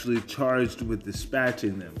 were actually charged with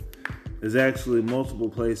dispatching them. There's actually multiple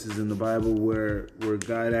places in the Bible where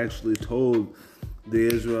God actually told the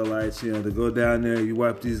Israelites, to go down there, you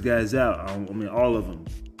wipe these guys out. I mean, all of them.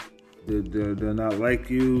 They're not like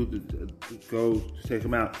you. Go take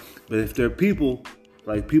them out. But if they're people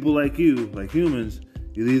like you, like humans,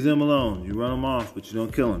 you leave them alone. You run them off, but you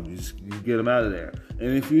don't kill them. You get them out of there.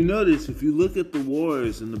 And if you notice, if you look at the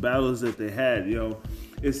wars and the battles that they had,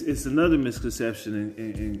 it's another misconception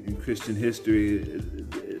in Christian history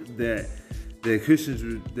that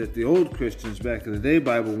the old Christians back in the day,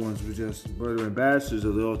 Bible ones, were just murdering bastards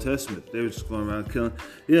of the Old Testament. They were just going around killing.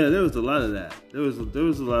 Yeah, there was a lot of that. There was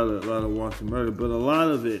a lot of wanton murder, but a lot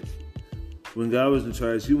of it, when God was in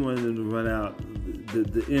charge, He wanted them to run out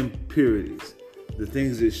the impurities, the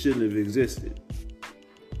things that shouldn't have existed.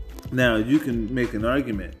 Now, you can make an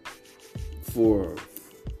argument for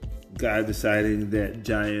God deciding that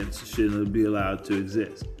giants shouldn't be allowed to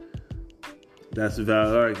exist. That's a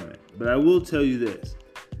valid argument. But I will tell you this,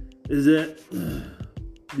 is that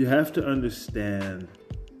you have to understand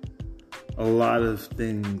a lot of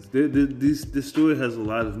things. This story has a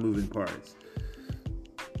lot of moving parts.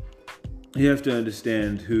 You have to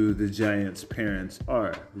understand who the giants' parents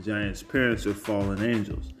are. The giants' parents are fallen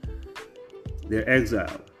angels. They're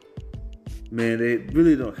exiled. Man, they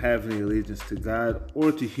really don't have any allegiance to God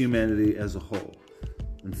or to humanity as a whole.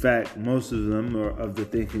 In fact, most of them are of the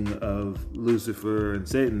thinking of Lucifer and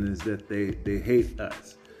Satan is that they hate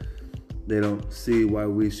us. They don't see why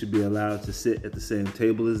we should be allowed to sit at the same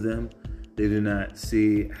table as them. They do not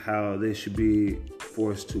see how they should be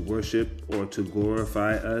forced to worship or to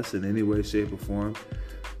glorify us in any way, shape, or form,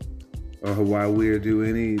 or why we are due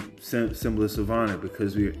any semblance of honor,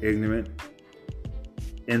 because we are ignorant,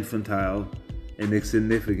 infantile, and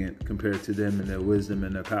insignificant compared to them and their wisdom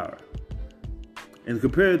and their power. And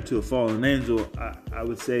compared to a fallen angel, I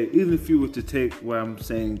would say, even if you were to take what I'm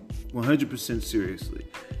saying 100% seriously,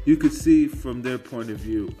 you could see from their point of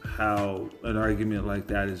view how an argument like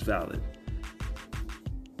that is valid.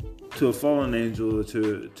 To a fallen angel, or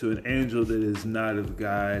to an angel that is not of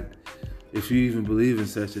God, if you even believe in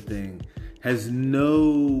such a thing, has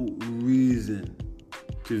no reason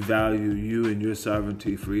to value you and your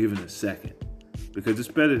sovereignty for even a second, because it's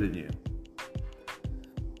better than you.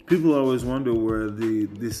 People always wonder where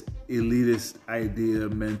this elitist idea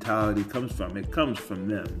mentality comes from. It comes from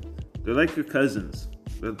them. They're like your cousins.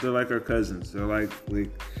 They're like our cousins. They're like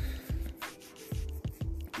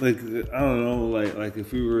I don't know, like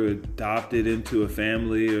if we were adopted into a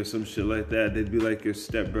family or some shit like that, they'd be like your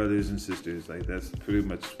stepbrothers and sisters. Like, that's pretty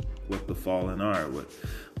much what the fallen are,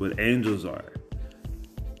 what angels are.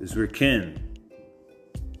 Is we're kin,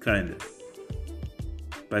 kind of,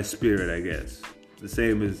 by spirit, I guess. The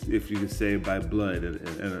same as if you could say by blood in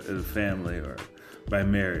a family or by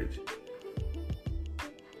marriage.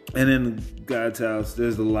 And in God's house,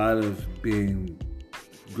 there's a lot of being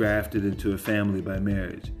grafted into a family by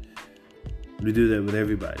marriage. We do that with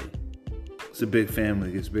everybody. It's a big family.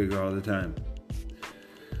 It gets bigger all the time.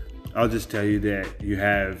 I'll just tell you that you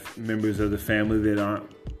have members of the family that aren't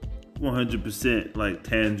 100% like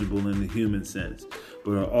tangible in the human sense,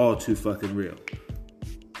 but are all too fucking real.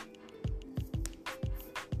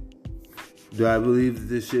 Do I believe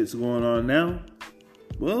that this shit's going on now?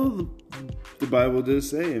 Well, the Bible does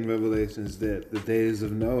say in Revelations that the days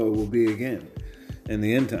of Noah will be again in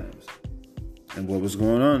the end times. And what was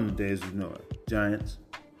going on in the days of Noah? Giants,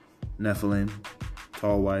 Nephilim,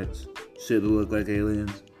 tall whites, shit that look like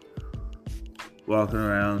aliens, walking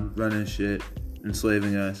around, running shit,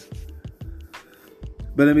 enslaving us.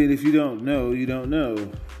 But I mean, if you don't know, you don't know.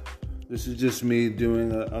 This is just me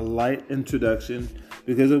doing a light introduction,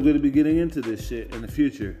 because I'm going to be getting into this shit in the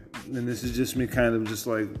future. And this is just me kind of just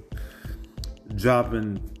like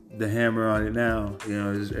dropping the hammer on it now,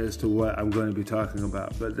 as to what I'm going to be talking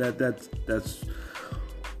about. But that's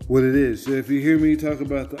what it is. So if you hear me talk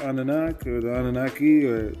about the Anunnaki or the Anunnaki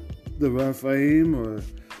or the Raphaim or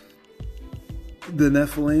the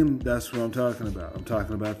Nephilim, that's what I'm talking about. I'm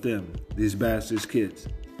talking about them, these bastards' kids.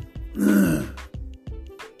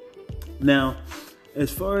 Now,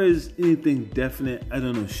 as far as anything definite, I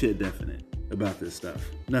don't know shit definite about this stuff.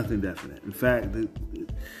 Nothing definite. In fact,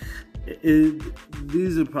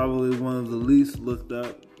 these are probably one of the least looked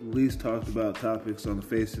up, least talked about topics on the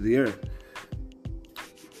face of the earth.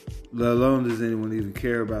 Let alone does anyone even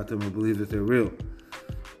care about them or believe that they're real.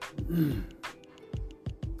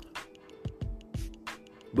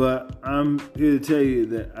 But I'm here to tell you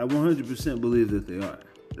that I 100% believe that they are.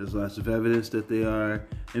 There's lots of evidence that they are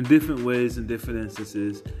in different ways, in different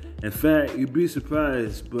instances. In fact, you'd be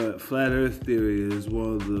surprised, but flat earth theory is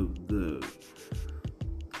one of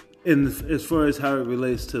as far as how it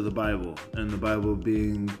relates to the Bible, and the Bible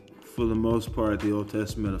being, for the most part, the Old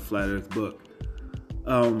Testament, a flat earth book.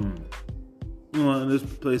 Well, there's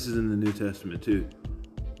places in the New Testament too.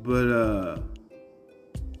 But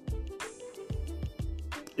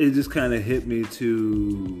it just kind of hit me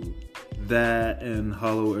to that and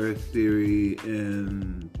hollow earth theory,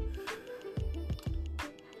 and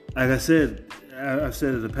like I've said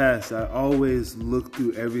in the past, I always look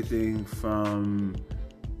through everything from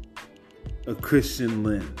a Christian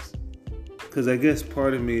lens, because I guess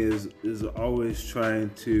part of me is always trying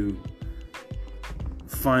to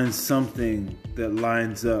find something that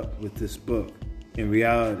lines up with this book in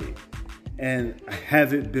reality. And I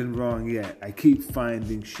haven't been wrong yet. I keep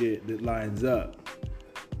finding shit that lines up.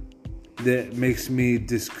 that makes me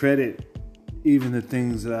discredit even the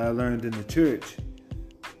things that I learned in the church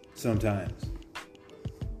sometimes.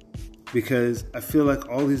 Because I feel like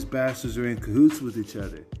all these bastards are in cahoots with each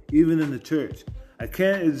other, even in the church. I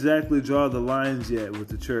can't exactly draw the lines yet with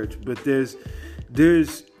the church, but there's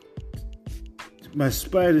my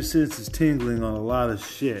spider sense is tingling on a lot of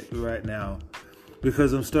shit right now,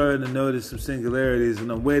 because I'm starting to notice some singularities,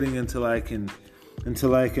 and I'm waiting until I can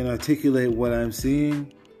articulate what I'm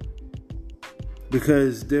seeing.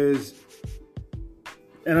 Because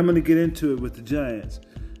and I'm going to get into it with the giants.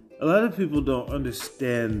 A lot of people don't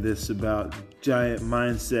understand this about giant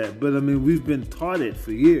mindset, but I mean, we've been taught it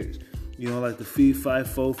for years. You know, like the fee, fi,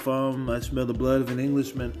 fo, fum, I smell the blood of an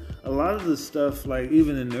Englishman. A lot of the stuff, like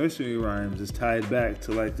even in nursery rhymes, is tied back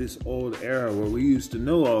to like this old era where we used to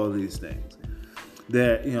know all of these things.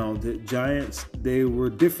 That, you know, the giants, they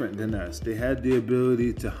were different than us. They had the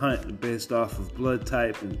ability to hunt based off of blood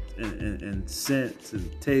type and scent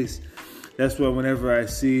and taste. That's why whenever I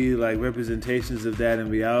see like representations of that in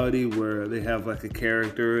reality, where they have like a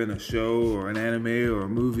character in a show or an anime or a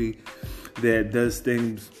movie that does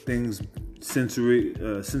things sensory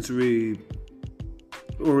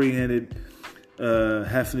oriented,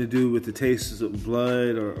 having to do with the tastes of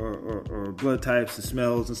blood or blood types and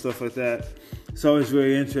smells and stuff like that. It's always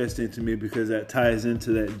very interesting to me because that ties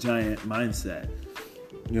into that giant mindset.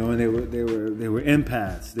 You know, and they were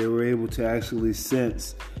empaths. They were able to actually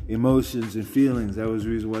sense emotions and feelings. That was the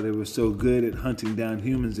reason why they were so good at hunting down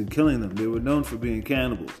humans and killing them. They were known for being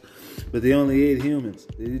cannibals, but they only ate humans.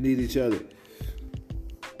 They didn't eat each other.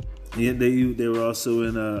 Yet they were also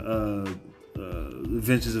in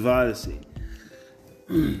Adventures of Odyssey.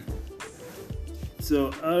 So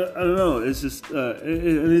I don't know. It's just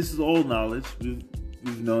and this is old knowledge.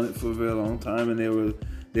 We've known it for a very long time, and then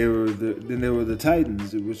there were the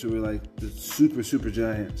Titans, which were like the super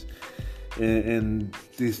giants, and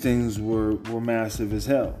these things were massive as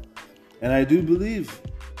hell. And I believe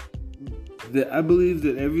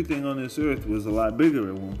that everything on this earth was a lot bigger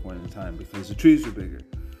at one point in time because the trees were bigger.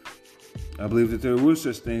 I believe that there were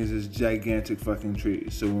such things as gigantic fucking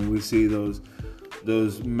trees. So when we see those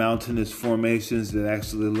mountainous formations that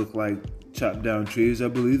actually look like chopped down trees, I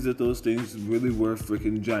believe that those things really were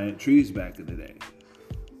freaking giant trees back in the day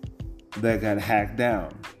that got hacked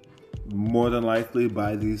down, more than likely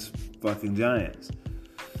by these fucking giants.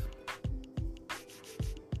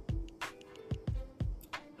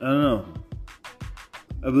 I don't know.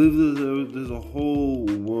 I believe there's a whole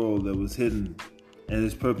world that was hidden and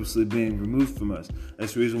is purposely being removed from us.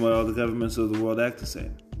 That's the reason why all the governments of the world act the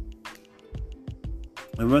same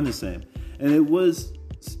and run the same. And it was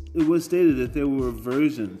stated that there were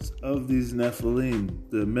versions of these Nephilim,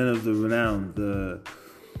 the men of the renown,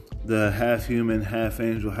 the half human, half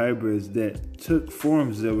angel hybrids that took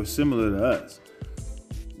forms that were similar to us.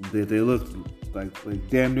 That they looked like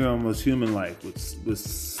damn near almost human-like with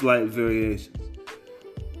slight variations.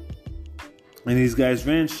 And these guys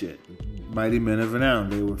ran shit. Mighty men of renown.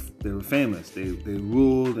 They were famous. They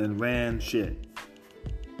ruled and ran shit.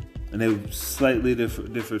 And they were slightly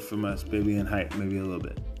different from us, maybe in height, maybe a little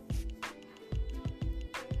bit.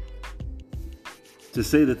 To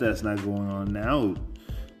say that that's not going on now,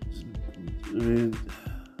 I mean,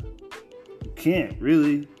 you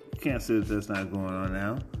can't say that that's not going on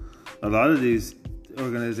now. A lot of these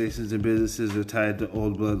organizations and businesses are tied to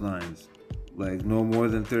old bloodlines, like no more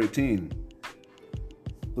than 13.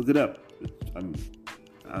 Look it up. I'm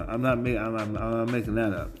not making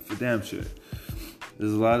that up for damn sure.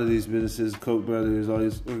 There's a lot of these businesses, Koch brothers, all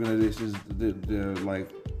these organizations, they're like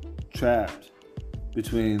trapped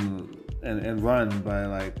between and run by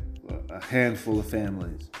like a handful of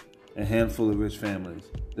families, a handful of rich families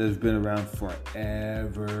that have been around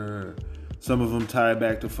forever. Some of them tie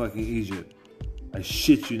back to fucking Egypt. I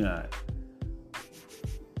shit you not.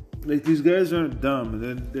 Like, these guys aren't dumb.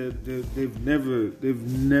 They've never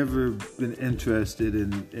been interested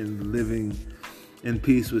in living in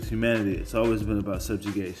peace with humanity. It's always been about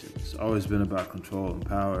subjugation. It's always been about control and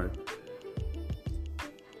power.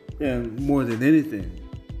 And more than anything,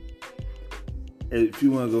 if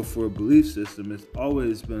you want to go for a belief system, it's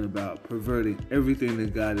always been about perverting everything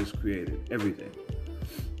that God has created. Everything.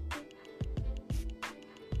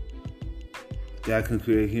 God can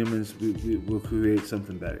create humans, we'll create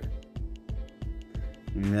something better.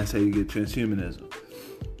 I mean, that's how you get transhumanism.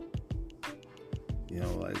 You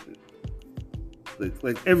know,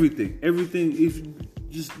 like everything. Everything, if you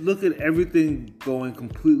just look at everything going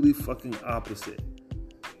completely fucking opposite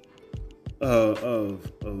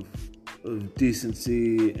of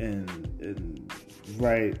decency and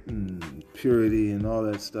right and purity and all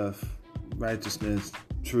that stuff, righteousness,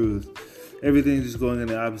 truth. Everything's just going in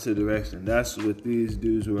the opposite direction. That's what these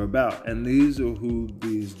dudes were about. And these are who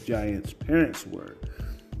these giants' parents were.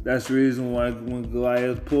 That's the reason why when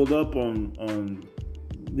Goliath pulled up on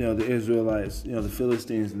the Israelites, the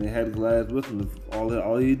Philistines, and they had Goliath with them,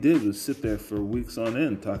 all he did was sit there for weeks on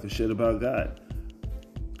end talking shit about God.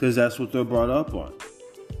 Because that's what they're brought up on.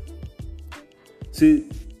 See,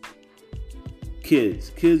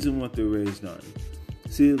 kids and what they're raised on.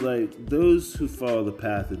 See, like, those who follow the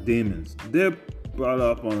path of demons, they're brought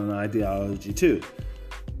up on an ideology too.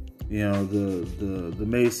 The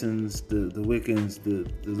Masons, the Wiccans, the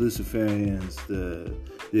Luciferians,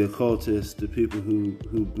 the occultists, the people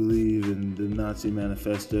who believe in the Nazi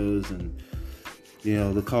manifestos and,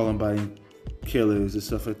 the Columbine killers and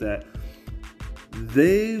stuff like that.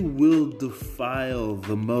 They will defile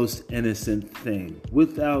the most innocent thing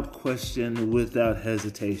without question, without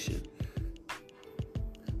hesitation.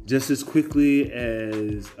 Just as quickly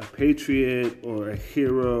as a patriot or a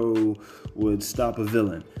hero would stop a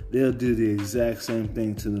villain, they'll do the exact same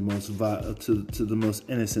thing to the most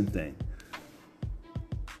innocent thing.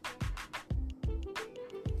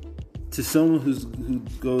 To someone who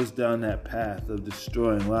goes down that path of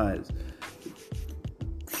destroying lives,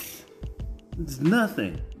 it's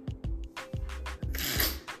nothing.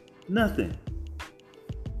 Nothing.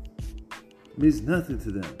 It means nothing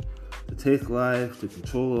to them. To take life, to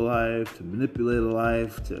control a life, to manipulate a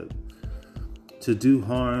life, to do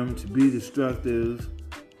harm, to be destructive,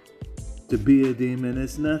 to be a demon,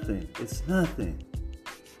 it's nothing. It's nothing.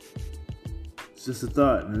 It's just a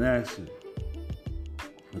thought and an action.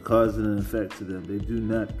 A cause and an effect to them. They do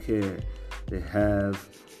not care. They have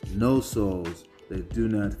no souls. They do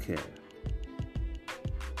not care.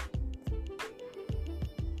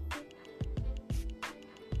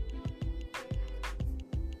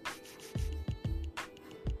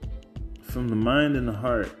 From the mind and the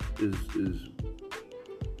heart is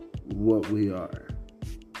what we are.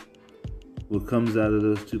 What comes out of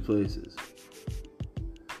those two places.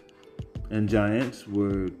 And giants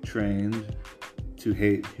were trained to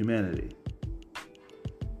hate humanity.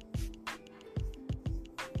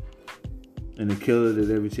 And to kill it at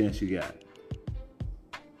every chance you got.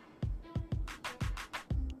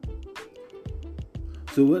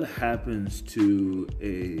 So what happens to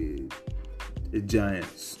a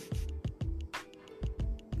giant's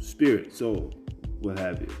spirit, soul, what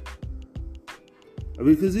have you? I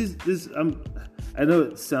mean, because I know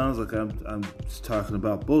it sounds like I'm just talking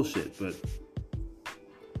about bullshit, but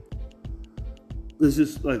let's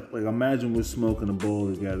just like imagine we're smoking a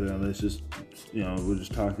bowl together, and let's just we're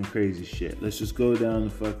just talking crazy shit. Let's just go down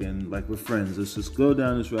the fucking, like we're friends. Let's just go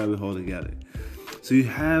down this rabbit hole together. So you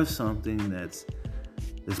have something that's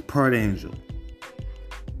part angel.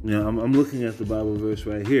 I'm looking at the Bible verse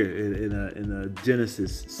right here in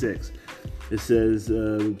Genesis 6. It says,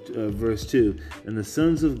 verse 2, "And the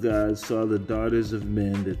sons of God saw the daughters of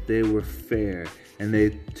men, that they were fair, and they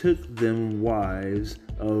took them wives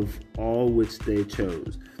of all which they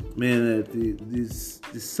chose." Man, that these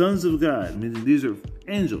sons of God, I mean, these are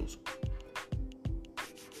angels.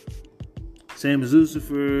 Same as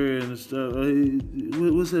Lucifer and stuff.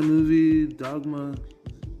 What's that movie? Dogma?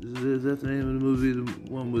 Is that the name of the movie?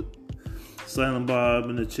 The one with Silent Bob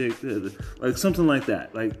and the chick? Like something like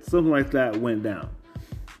that. Like something like that went down.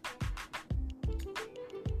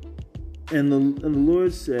 And the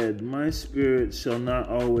Lord said, "My spirit shall not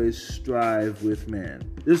always strive with man."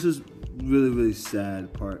 This is really, really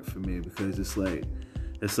sad part for me, because it's like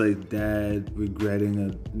dad regretting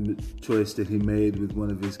a choice that he made with one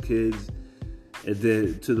of his kids, to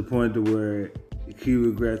the point to where he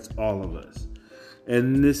regrets all of us.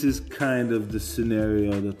 And this is kind of the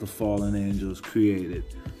scenario that the fallen angels created.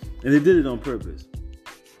 And they did it on purpose.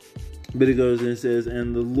 But it goes and it says,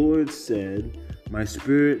 "And the Lord said, my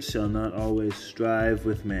spirit shall not always strive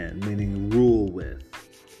with man," meaning rule with.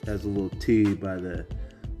 Has a little T by the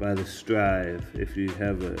strive. If you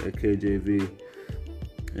have a KJV,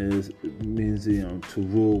 it means to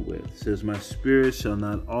rule with. It says, "My spirit shall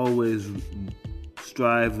not always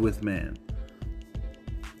strive with man.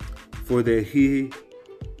 For that he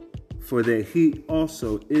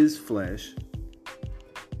also is flesh,"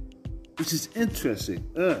 which is interesting.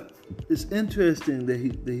 It's interesting that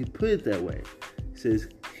he put it that way. He says,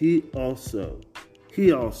 he also.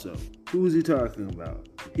 Who is he talking about?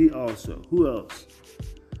 He also. Who else?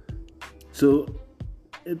 So,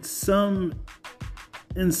 in some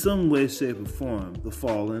way, shape, or form, the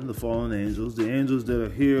fallen angels, the angels that are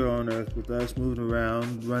here on earth with us, moving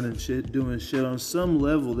around, running shit, doing shit, on some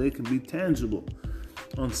level they can be tangible.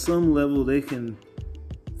 On some level they can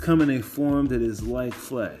come in a form that is like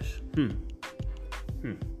flesh.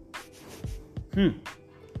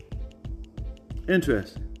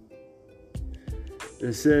 Interesting.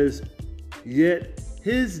 It says, yet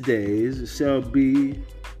his days shall be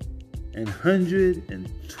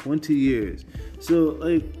 120 years. So,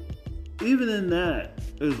 like, even in that,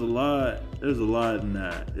 there's a lot in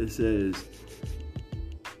that. It says,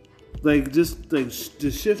 like, just like to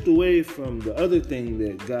shift away from the other thing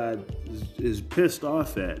that God is pissed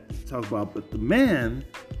off at. Talk about, but the man,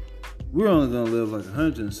 we're only gonna live like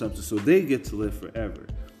 100 and something, so they get to live forever.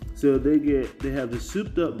 So they have the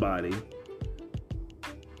souped up body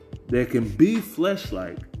that can be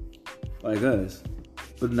flesh-like, like us,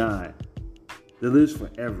 but not. That lives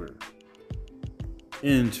forever.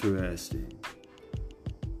 Interesting.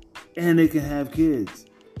 And they can have kids.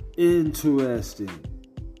 Interesting.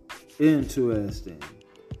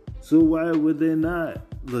 So why would they not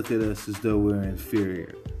look at us as though we're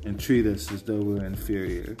inferior and treat us as though we're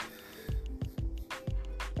inferior?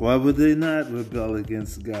 Why would they not rebel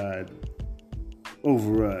against God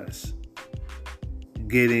over us?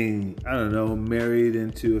 Getting, married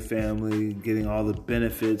into a family, getting all the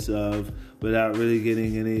benefits of, without really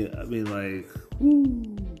getting any,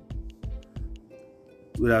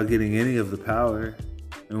 without getting any of the power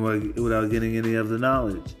and without getting any of the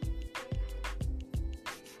knowledge.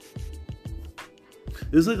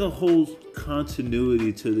 There's like a whole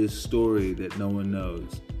continuity to this story that no one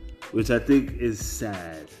knows, which I think is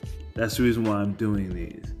sad. That's the reason why I'm doing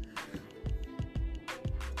these.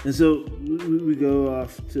 And so we go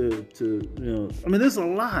off to there's a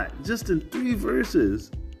lot just in 3 verses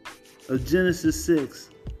of Genesis 6.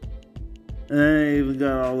 And I ain't even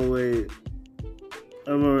got all the way,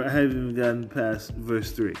 I haven't even gotten past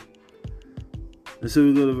verse 3. And so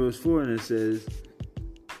we go to verse 4 and it says,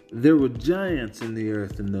 there were giants in the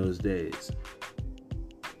earth in those days.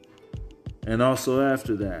 And also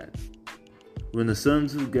after that, when the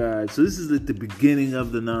sons of God, so this is at the beginning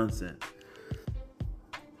of the nonsense.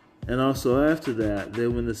 And also after that,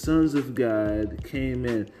 when the sons of God came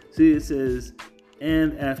in. See, it says,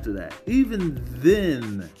 and after that. Even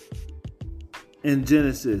then, in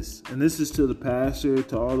Genesis, and this is to the pastor,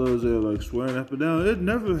 to all those that are like swearing up and down, it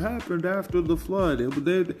never happened after the flood.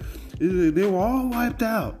 They were all wiped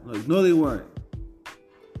out. Like, no, they weren't.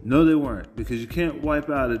 No, they weren't. Because you can't wipe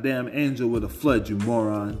out a damn angel with a flood, you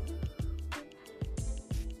moron.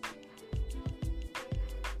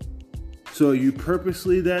 So are you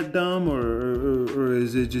purposely that dumb, or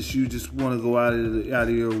is it just you just want to go out of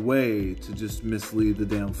your way to just mislead the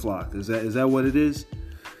damn flock? Is that what it is?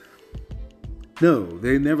 No,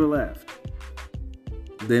 they never left.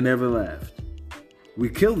 They never left. We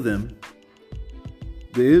killed them.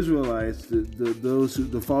 The Israelites,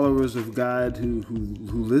 the followers of God who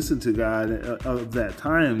listened to God of that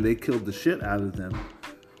time, they killed the shit out of them.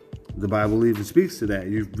 The Bible even speaks to that.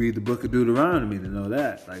 You read the book of Deuteronomy to know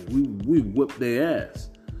that. Like, we whooped their ass.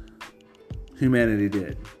 Humanity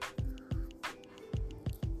did.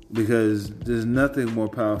 Because there's nothing more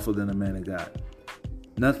powerful than a man of God.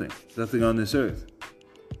 Nothing. Nothing on this earth.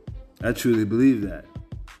 I truly believe that.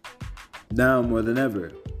 Now more than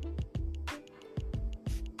ever.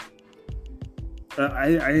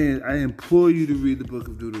 I implore you to read the book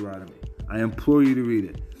of Deuteronomy. I implore you to read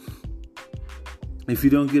it. If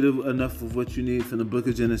you don't get enough of what you need from the book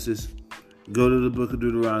of Genesis, go to the book of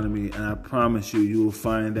Deuteronomy, and I promise you will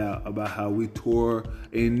find out about how we tore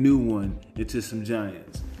a new one into some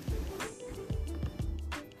giants.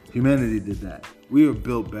 Humanity did that. We are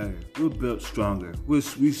built better. We're built stronger. We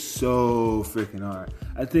so freaking are.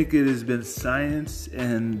 I think it has been science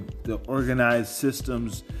and the organized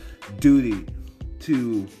system's duty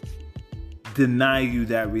to deny you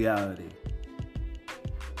that reality.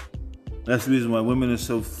 That's the reason why women are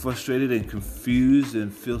so frustrated and confused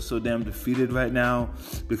and feel so damn defeated right now,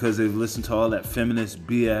 because they've listened to all that feminist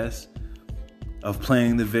BS of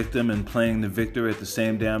playing the victim and playing the victor at the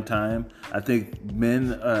same damn time. I think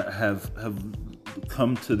men have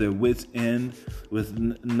come to their wits' end with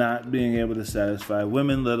not being able to satisfy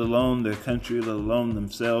women, let alone their country, let alone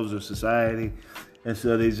themselves or society. And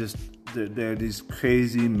so they're these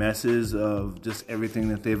crazy messes of just everything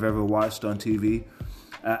that they've ever watched on TV.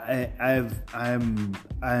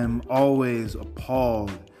 I'm always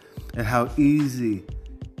appalled at how easy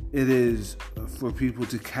it is for people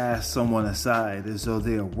to cast someone aside as though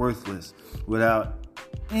they are worthless without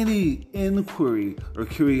any inquiry or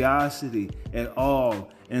curiosity at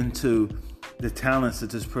all into the talents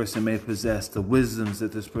that this person may possess, the wisdoms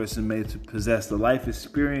that this person may possess, the life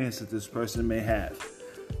experience that this person may have,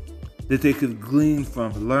 that they could glean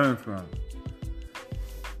from, learn from.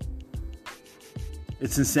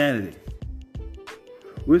 It's insanity.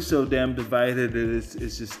 We're so damn divided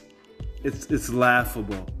that it's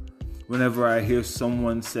laughable. Whenever I hear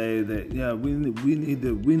someone say that, yeah, we need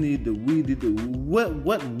to,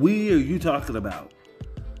 what we are you talking about?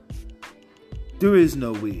 There is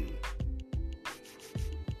no we.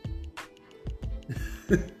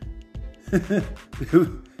 There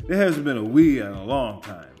hasn't been a we in a long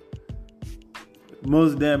time.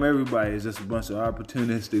 Most damn everybody is just a bunch of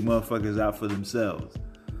opportunistic motherfuckers out for themselves.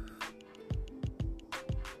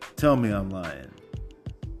 Tell me I'm lying.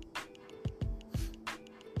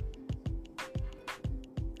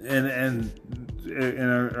 And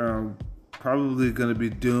are probably going to be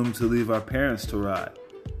doomed to leave our parents to rot,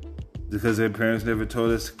 because their parents never taught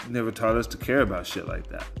us to care about shit like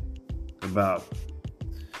that. About,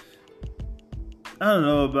 I don't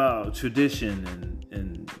know, about tradition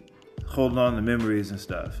and holding on to memories and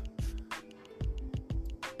stuff.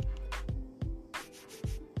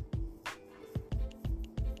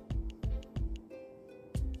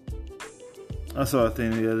 I saw a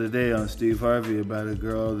thing the other day on Steve Harvey about a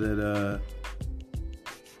girl that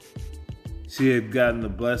she had gotten the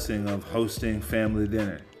blessing of hosting family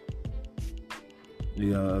dinner.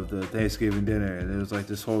 You know, of the Thanksgiving dinner. And there was like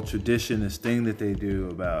this whole tradition, this thing that they do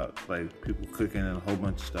about like people cooking and a whole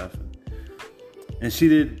bunch of stuff. And she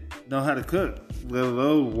didn't know how to cook, let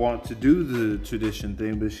alone want to do the tradition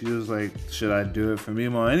thing, but she was like, should I do it for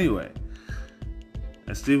Mimo anyway?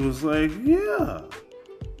 And Steve was like, yeah.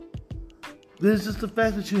 There's just the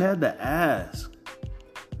fact that you had to ask.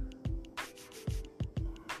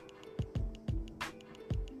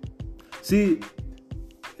 See,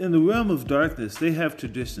 in the realm of darkness, they have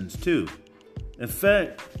traditions too. In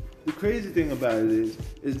fact, the crazy thing about it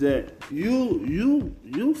is that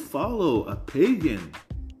you'll follow a pagan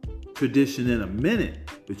tradition in a minute,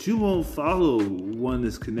 but you won't follow one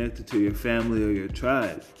that's connected to your family or your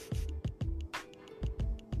tribe.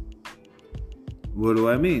 What do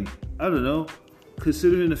I mean? I don't know.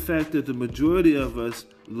 Considering the fact that the majority of us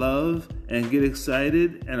love and get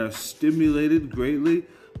excited and are stimulated greatly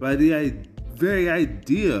by the very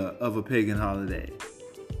idea of a pagan holiday.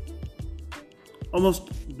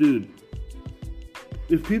 Almost, dude,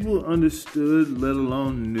 if people understood, let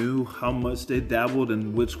alone knew how much they dabbled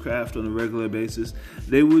in witchcraft on a regular basis,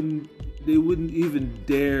 they wouldn't even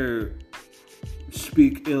dare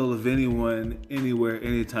speak ill of anyone, anywhere,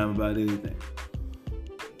 anytime about anything.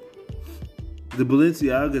 The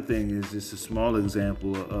Balenciaga thing is just a small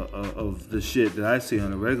example of the shit that I see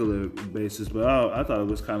on a regular basis, but I thought it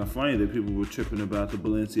was kind of funny that people were tripping about the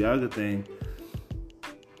Balenciaga thing,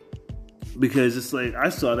 because it's like, I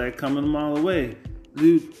saw that coming a mile away.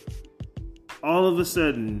 Dude, all of a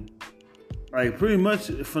sudden, like pretty much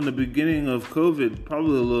from the beginning of COVID,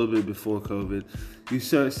 probably a little bit before COVID, you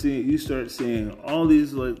start seeing all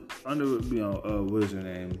these like what is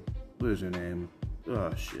her name?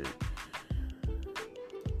 Oh shit.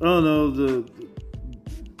 Oh no, the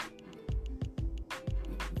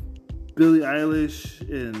Billie Eilish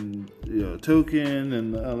and Token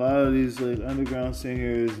and a lot of these like underground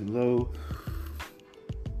singers, low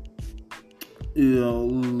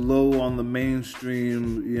on the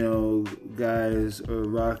mainstream, guys are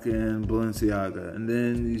rocking Balenciaga, and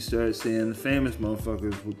then you start seeing the famous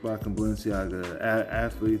motherfuckers rocking Balenciaga,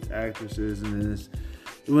 athletes, actresses, and then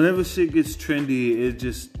whenever shit gets trendy,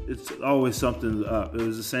 it's always something up. It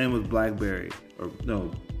was the same with Burberry.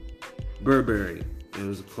 It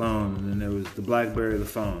was a clone, and then there was the BlackBerry, the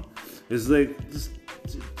phone. It's like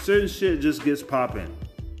certain shit just gets popping,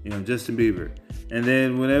 Justin Bieber. And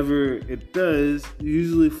then whenever it does, you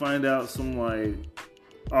usually find out some like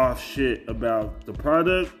off shit about the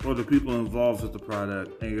product or the people involved with the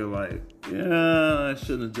product, and you're like, yeah, I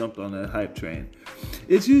shouldn't have jumped on that hype train.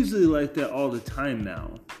 It's usually like that all the time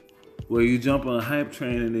now, where you jump on a hype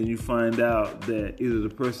train and then you find out that either the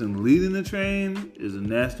person leading the train is a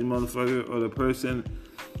nasty motherfucker, or the person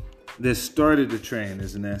that started the train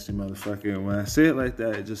is a nasty motherfucker. And when I say it like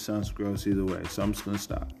that, it just sounds gross either way, so I'm just gonna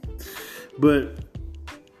stop. But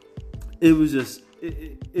it was just,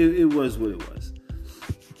 it was what it was.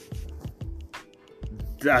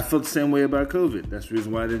 I felt the same way about COVID. That's the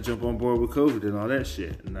reason why I didn't jump on board with COVID and all that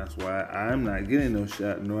shit. And that's why I'm not getting no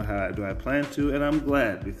shot, nor do I plan to. And I'm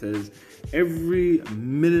glad, because every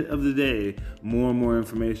minute of the day, more and more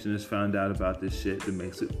information is found out about this shit that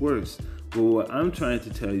makes it worse. But what I'm trying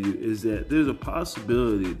to tell you is that there's a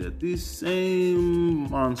possibility that these same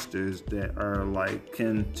monsters that are like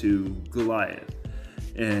kin to Goliath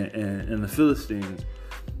and the Philistines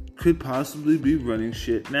could possibly be running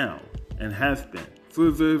shit now, and have been for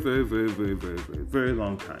a very, very, very, very, very, very, very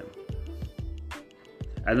long time.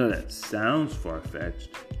 I know that sounds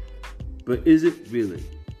far-fetched, But is it really?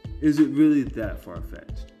 Is it really that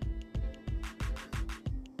far-fetched?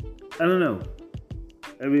 I don't know.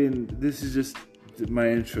 I mean, this is just my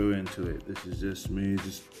intro into it. This is just me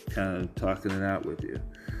just kind of talking it out with you.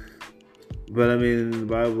 But I mean, in the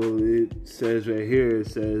Bible, it says right here, it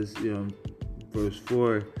says, verse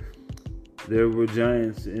 4, there were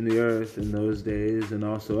giants in the earth in those days and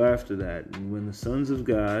also after that. And when the sons of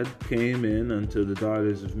God came in unto the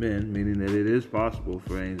daughters of men, meaning that it is possible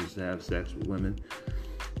for angels to have sex with women,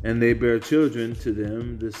 and they bare children to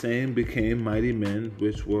them, the same became mighty men,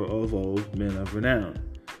 which were of old, men of renown.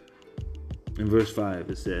 In verse 5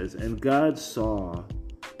 it says, and God saw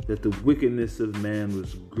that the wickedness of man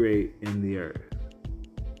was great in the earth.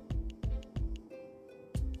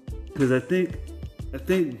 Because I think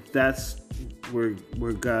that's where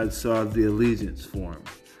God saw the allegiance form.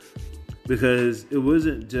 Because it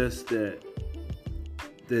wasn't just that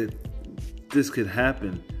this could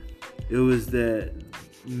happen. It was that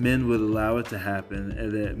men would allow it to happen,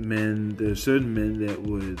 and that there are certain men that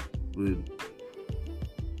would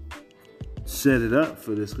set it up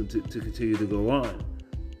for this to continue to go on.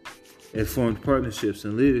 It formed partnerships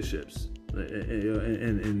and leaderships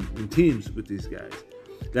and teams with these guys.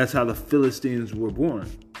 That's how the Philistines were born.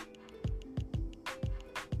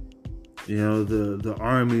 The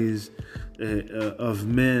armies of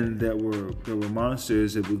men that were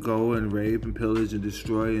monsters that would go and rape and pillage and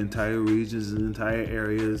destroy entire regions and entire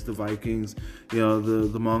areas. The Vikings,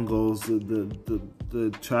 the Mongols,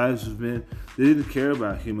 the tribes of men. They didn't care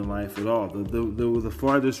about human life at all. They were the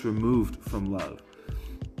farthest removed from love.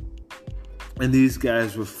 And these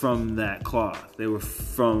guys were from that cloth. They were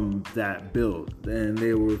from that build. And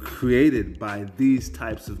they were created by these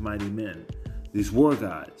types of mighty men, these war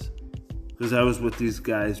gods. Because that was what these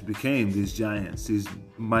guys became, these giants, these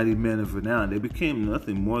mighty men of renown. They became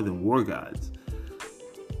nothing more than war gods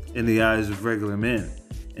in the eyes of regular men.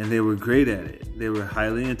 And they were great at it. They were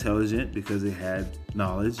highly intelligent because they had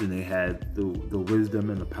knowledge and they had the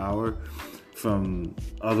wisdom and the power from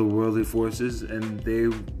otherworldly forces. And they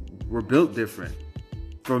were built different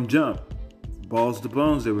from jump. Balls to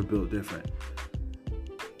bones, they were built different.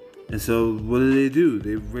 And so what did?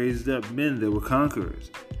 They raised up men that were conquerors.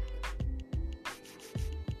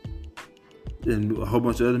 And a whole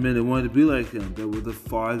bunch of other men that wanted to be like him, that were the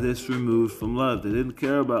farthest removed from love. They didn't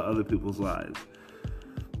care about other people's lives.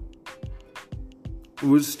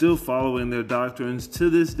 We're still following their doctrines to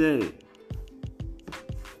this day.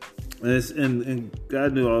 And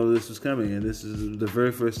God knew all of this was coming, and this is the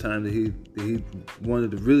very first time that he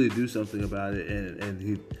wanted to really do something about it. And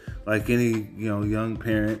he, like any young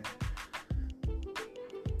parent,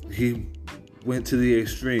 he went to the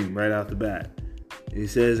extreme right out the bat. He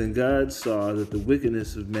says, and God saw that the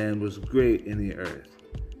wickedness of man was great in the earth,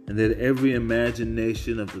 and that every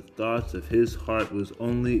imagination of the thoughts of his heart was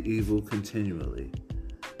only evil continually.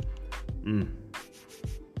 And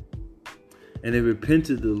it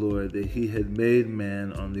repented the Lord that he had made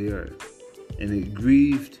man on the earth, and it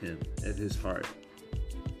grieved him at his heart.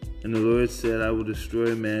 And the Lord said, I will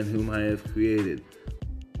destroy man whom I have created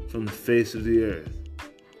from the face of the earth,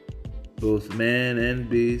 both man and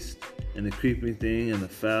beast, and the creeping thing, and the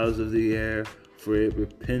fowls of the air, for it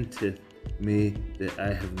repenteth me that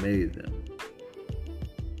I have made them.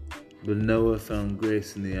 But Noah found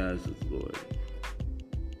grace in the eyes of the Lord.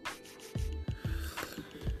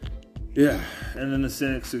 Yeah, and then the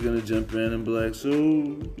cynics are going to jump in and be like, so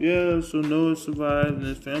Noah survived and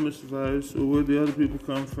his family survived, so where'd the other people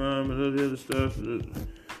come from and all the other stuff?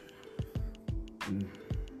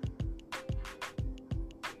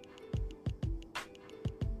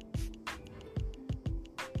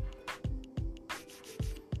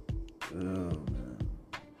 Oh, man.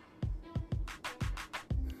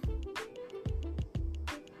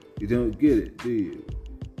 You don't get it, do you?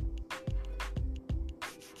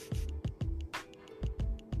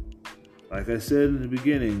 Like I said in the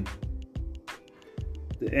beginning,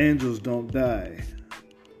 the angels don't die.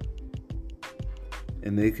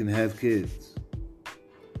 And they can have kids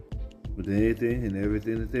with anything and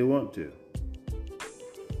everything that they want to.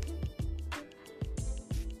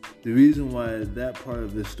 The reason why that part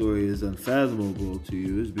of the story is unfathomable to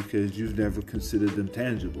you is because you've never considered them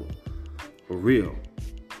tangible or real.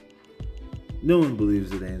 No one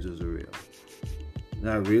believes that angels are real.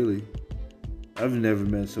 Not really. I've never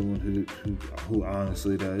met someone who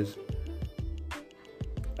honestly does.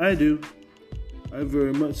 I do. I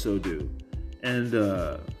very much so do. And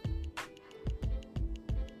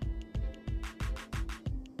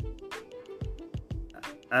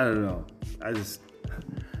I don't know.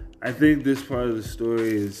 I think this part of the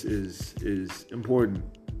story is important.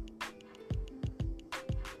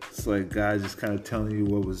 it's like God just kind of telling you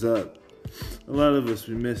what was up. A lot of us,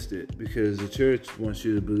 we missed it because the church wants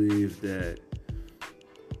you to believe that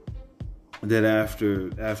after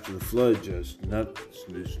the flood, just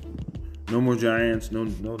there's no more giants, no,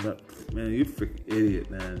 man, you're a freaking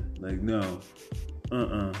idiot, man. Like, no,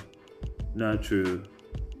 not true.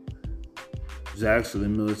 There's actually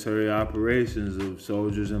military operations of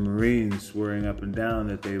soldiers and Marines swearing up and down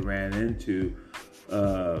that they ran into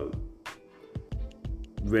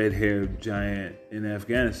red-haired giant in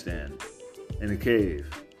Afghanistan in a cave.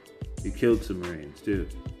 He killed some Marines too.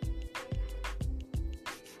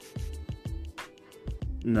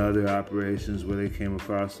 And other operations where they came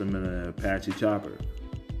across them in an Apache chopper.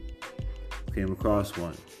 Came across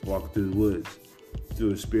one, walked through the woods,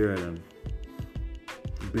 threw a spear at him.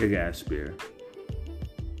 Big ass spear.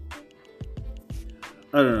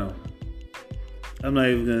 I don't know. I'm not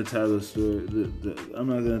even going to tell the story. I'm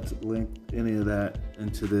not going to link any of that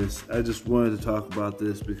into this. I just wanted to talk about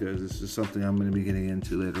this because it's just something I'm going to be getting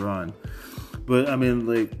into later on. But, I mean,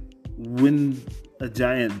 like, when a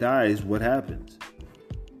giant dies, what happens?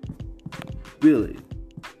 Really?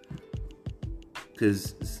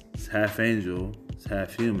 Because it's half angel, it's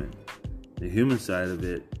half human. The human side of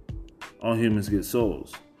it, all humans get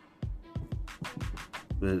souls.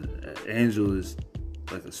 But an angel is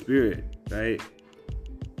like a spirit, right?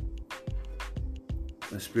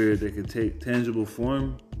 A spirit that can take tangible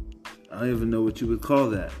form. I don't even know what you would call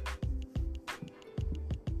that.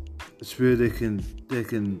 A spirit that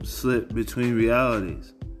can slip between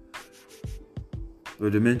realities or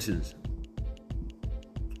dimensions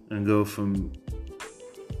and go from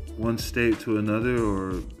one state to another,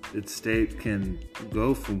 or its state can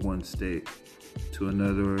go from one state to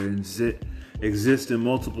another, or exist in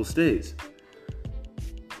multiple states.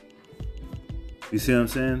 You see what I'm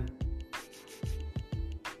saying?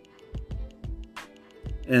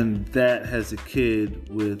 And that has a kid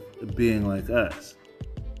with a being like us.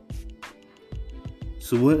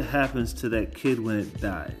 So what happens to that kid when it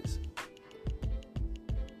dies?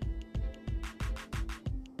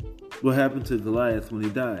 What happened to Goliath when he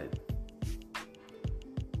died?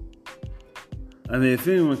 I mean, if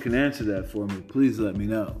anyone can answer that for me, please let me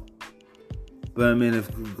know. But I mean, if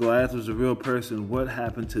Goliath was a real person, what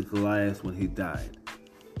happened to Goliath when he died?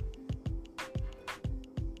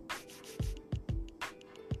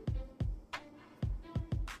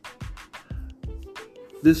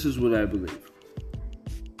 This is what I believe.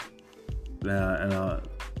 And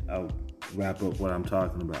I'll wrap up what I'm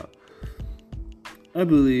talking about. I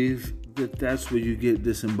believe that that's where you get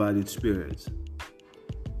disembodied spirits.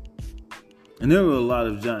 And there were a lot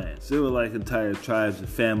of giants. There were like entire tribes and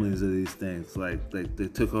families of these things. Like they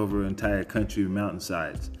took over entire country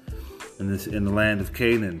mountainsides in the land of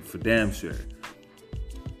Canaan, for damn sure,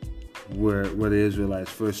 where the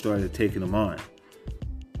Israelites first started taking them on.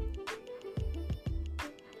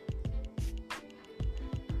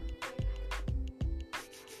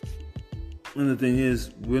 And the thing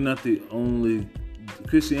is,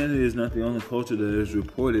 Christianity is not the only culture that is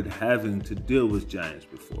reported having to deal with giants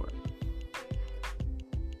before.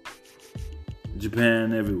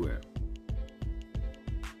 Japan, everywhere.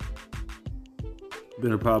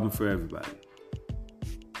 Been a problem for everybody.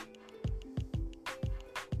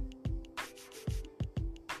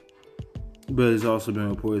 But it's also been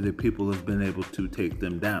reported that people have been able to take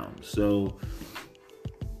them down. So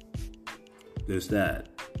there's that.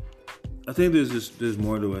 I think there's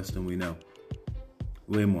more to us than we know.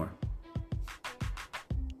 Way more.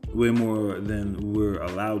 Way more than we're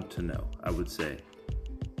allowed to know, I would say.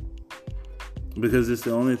 Because it's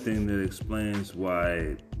the only thing that explains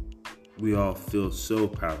why we all feel so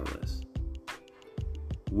powerless.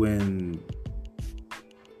 When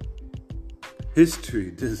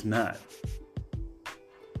history does not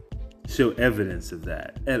show evidence of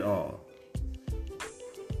that at all.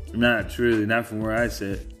 Not truly, not from where I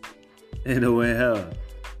sit. Ain't no way in hell.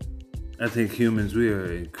 I think humans, we are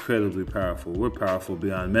incredibly powerful. We're powerful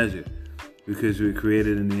beyond measure because we're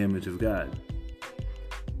created in the image of God.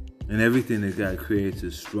 And everything that God creates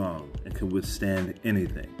is strong and can withstand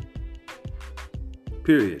anything.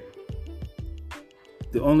 Period.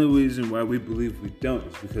 The only reason why we believe we don't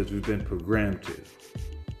is because we've been programmed to.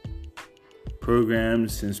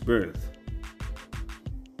 Programmed since birth.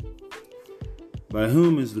 By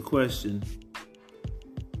whom is the question?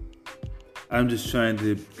 I'm just trying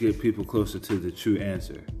to get people closer to the true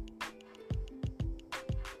answer.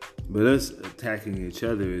 But us attacking each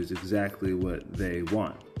other is exactly what they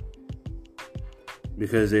want.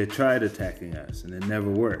 Because they tried attacking us and it never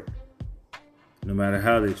worked. No matter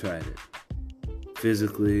how they tried it.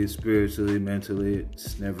 Physically, spiritually, mentally,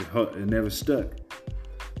 it never stuck.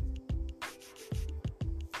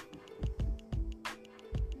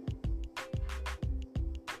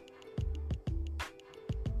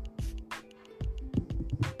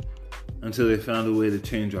 until they found a way to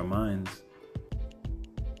change our minds,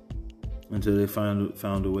 until they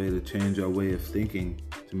found a way to change our way of thinking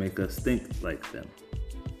to make us think like them.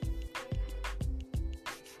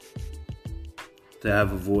 To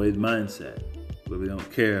have a void mindset where we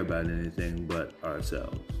don't care about anything but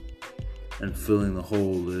ourselves and filling the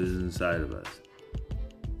hole that is inside of us.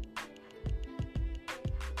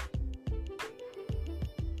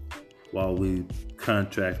 While we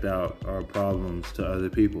contract out our problems to other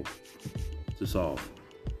people to solve.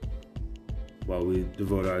 While we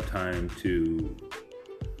devote our time to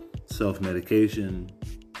self-medication,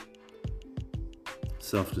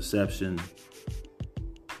 self-deception,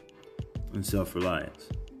 and self-reliance.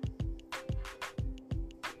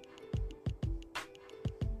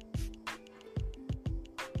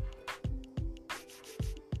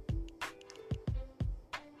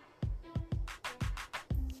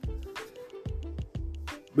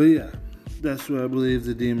 But yeah, that's where I believe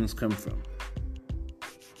the demons come from.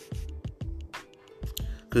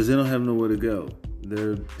 Because they don't have nowhere to go.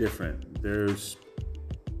 They're different. Their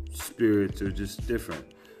spirits are just different.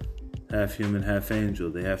 Half human, half angel.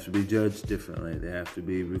 They have to be judged differently. They have to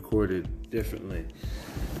be recorded differently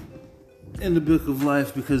in the book of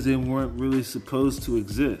life because they weren't really supposed to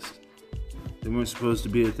exist. They weren't supposed to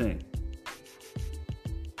be a thing.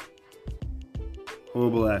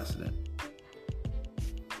 Horrible accident.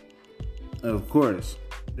 And of course,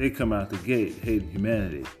 they come out the gate hating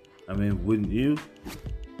humanity. I mean, wouldn't you?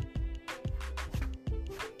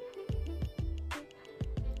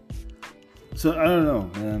 So I don't know,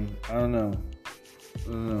 man. I don't know.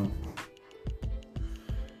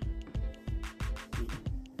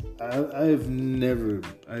 I've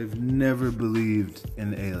never believed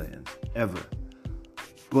in aliens, ever.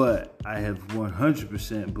 But I have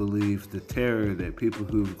 100% believed the terror that people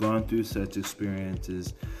who've gone through such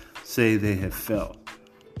experiences say they have felt.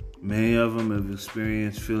 Many of them have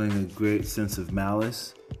experienced feeling a great sense of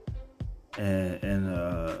malice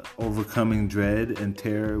and overcoming dread and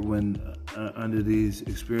terror when under these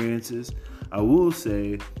experiences. I will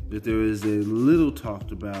say that there is a little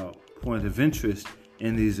talked about point of interest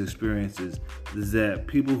in these experiences is that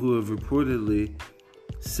people who have reportedly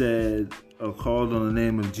said or called on the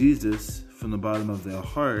name of Jesus from the bottom of their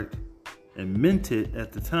heart and meant it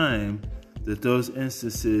at the time, that those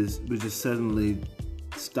instances would just suddenly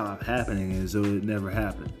stop happening as though it never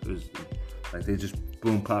happened. It was like they just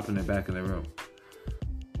boom pop in their back in their room.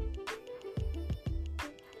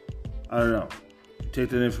 I don't know. Take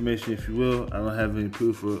that information if you will. I don't have any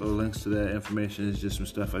proof or links to that information. It's just some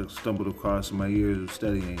stuff I stumbled across in my years of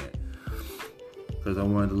studying it. Because I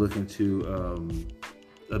wanted to look into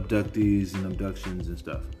abductees and abductions and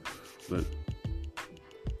stuff. But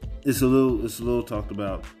it's a little talked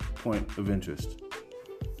about point of interest.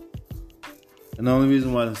 And the only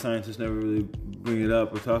reason why the scientists never really bring it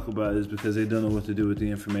up or talk about it is because they don't know what to do with the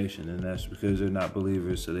information. And that's because they're not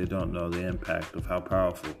believers, so they don't know the impact of how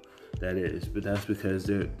powerful that is. But that's because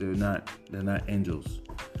they're not angels.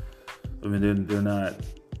 I mean, they're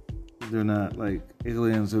not like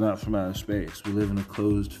aliens. They're not from outer space. We live in a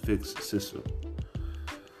closed, fixed system.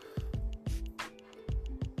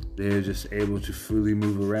 They're just able to freely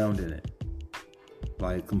move around in it,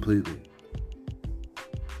 like completely.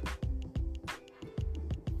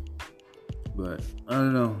 But I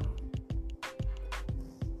don't know.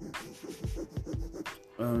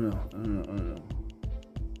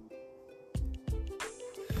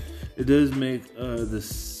 It does make the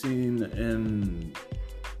scene in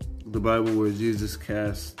the Bible where Jesus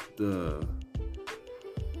cast the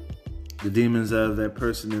demons out of that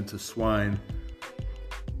person into swine,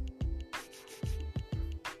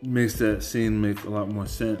 makes that scene make a lot more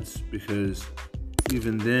sense, because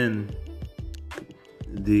even then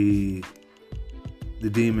the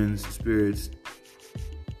demons, spirits,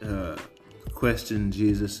 question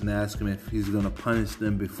Jesus and ask him if he's going to punish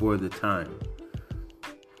them before the time,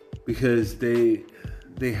 because they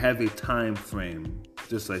have a time frame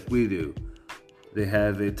just like we do. They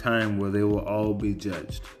have a time where they will all be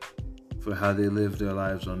judged for how they live their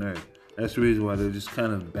lives on earth. That's the reason why they're just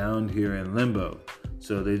kind of bound here in limbo.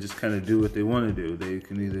 So they just kind of do what they want to do. They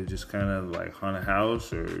can either just kind of like haunt a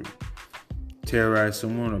house or terrorize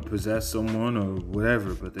someone or possess someone or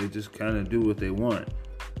whatever, but they just kind of do what they want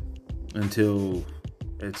until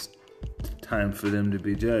it's time for them to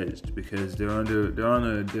be judged, because they're on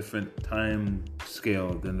a different time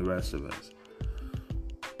scale than the rest of us,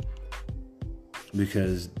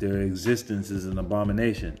 because their existence is an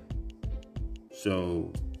abomination.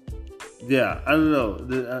 So yeah, I don't know.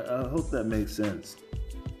 I hope that makes sense.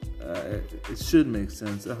 It should make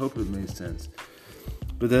sense. I hope it makes sense.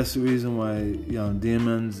 But that's the reason why,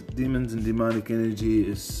 demons and demonic energy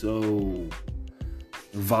is so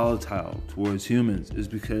volatile towards humans, is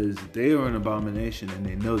because they are an abomination and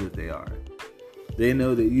they know that they are. They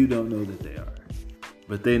know that you don't know that they are,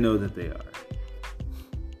 but they know that they are.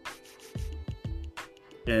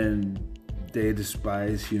 And they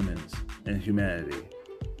despise humans and humanity.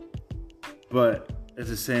 But at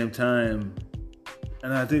the same time,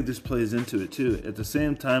 and I think this plays into it too, at the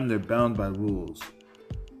same time they're bound by rules.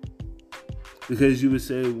 Because you would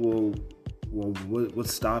say, well,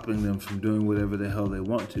 what's stopping them from doing whatever the hell they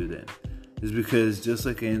want to then? Is because just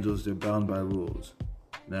like angels, they're bound by rules.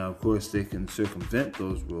 Now, of course, they can circumvent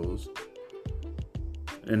those rules.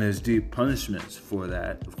 And there's deep punishments for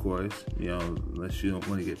that, of course. Unless you don't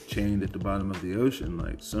want to get chained at the bottom of the ocean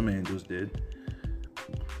like some angels did.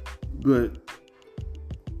 But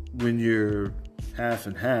when you're half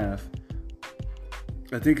and half,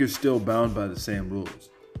 I think you're still bound by the same rules,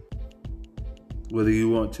 whether you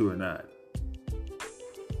want to or not.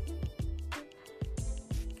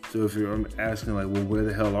 So if you're asking where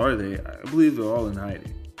the hell are they? I believe they're all in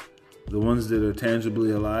hiding. The ones that are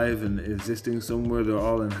tangibly alive and existing somewhere, they're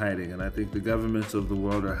all in hiding. And I think the governments of the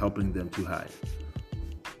world are helping them to hide.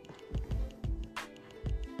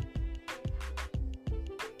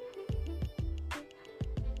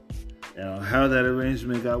 Now, how that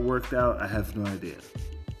arrangement got worked out, I have no idea.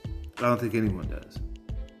 I don't think anyone does.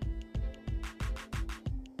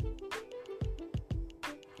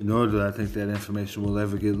 Nor do I think that information will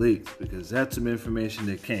ever get leaked, because that's some information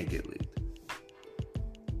that can't get leaked.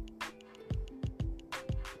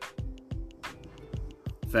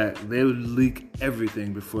 In fact, they would leak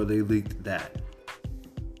everything before they leaked that.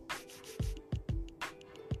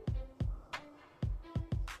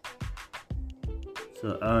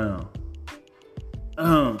 So, I don't know.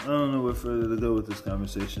 I don't know where further to go with this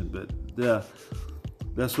conversation, but yeah,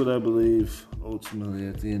 that's what I believe ultimately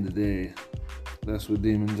at the end of the day. That's what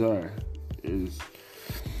demons are, is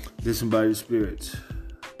disembodied spirits,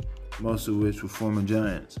 most of which were former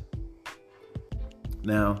giants.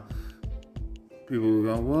 Now, people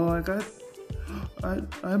were going, well, I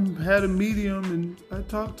had a medium and I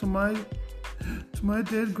talked to my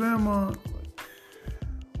dead grandma.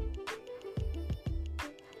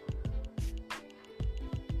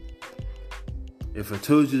 If I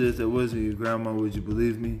told you that wasn't your grandma, would you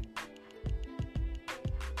believe me?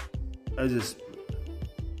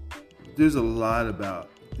 There's a lot about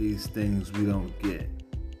these things we don't get.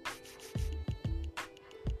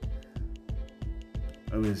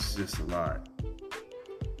 I mean, it's just a lot.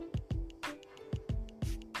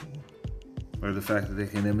 Or the fact that they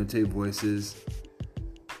can imitate voices.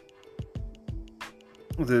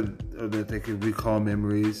 Or that they can recall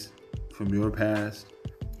memories from your past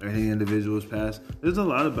or any individual's past. There's a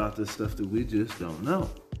lot about this stuff that we just don't know.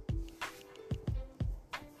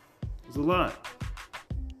 There's a lot.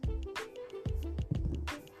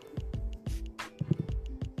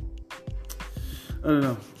 I don't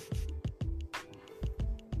know.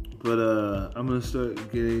 But I'm going to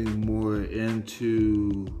start getting more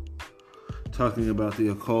into talking about the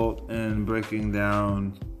occult and breaking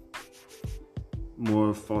down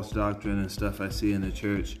more false doctrine and stuff I see in the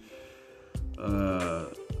church.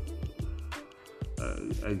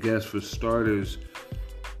 I guess for starters,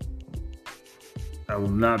 I will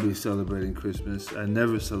not be celebrating Christmas. I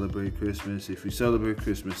never celebrate Christmas. If you celebrate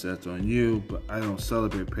Christmas, that's on you, but I don't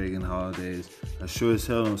celebrate pagan holidays. I sure as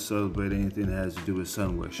hell don't celebrate anything that has to do with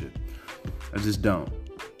sun worship. I just don't.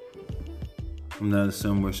 I'm not a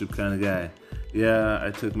sun worship kind of guy. Yeah,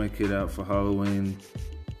 I took my kid out for Halloween.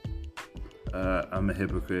 I'm a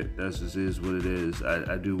hypocrite. That just is what it is.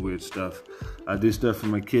 I do weird stuff. I do stuff for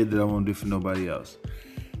my kid that I won't do for nobody else.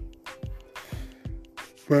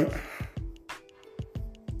 But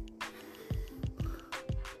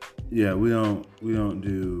yeah, we don't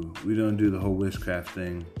do the whole witchcraft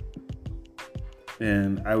thing.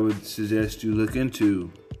 And I would suggest you look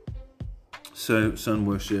into sun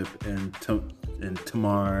worship and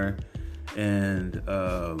Tamar and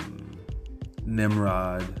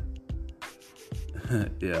Nimrod.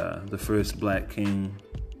 Yeah, the first black king,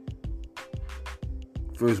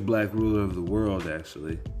 first black ruler of the world,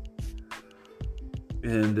 actually.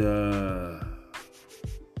 And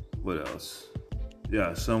what else?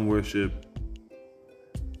 Yeah, sun worship,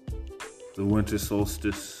 the winter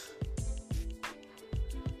solstice,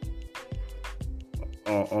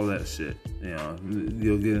 all that shit. You know,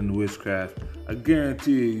 you'll get into witchcraft. I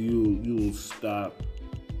guarantee you'll stop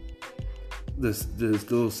this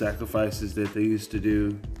little sacrifices that they used to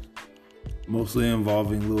do, mostly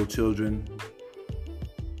involving little children.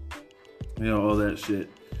 You know, all that shit.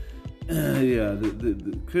 Yeah,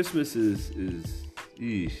 the Christmas is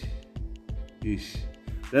yeesh.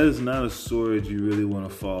 That is not a sword you really want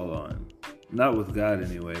to fall on. Not with God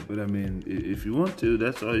anyway, but I mean, if you want to,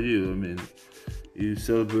 that's all you. I mean, you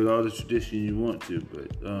celebrate all the tradition you want to,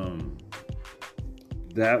 but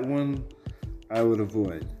that one I would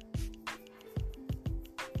avoid.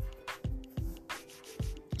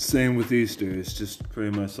 Same with Easter. It's just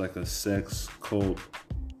pretty much like a sex cult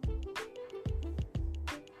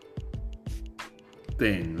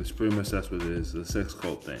thing. It's pretty much that's what it is. A sex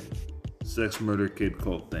cult thing. Sex murder kid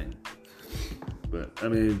cult thing. But I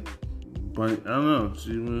mean, I don't know.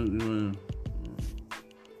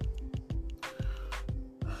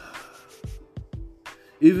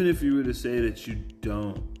 Even if you were to say that you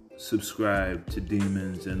don't subscribe to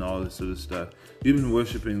demons and all this sort of stuff, you've been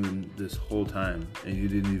worshiping them this whole time and you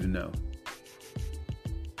didn't even know.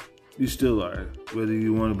 You still are, whether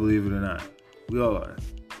you want to believe it or not. We all are.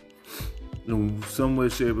 In some way,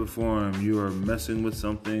 shape, or form, you are messing with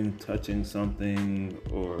something, touching something,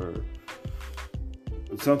 or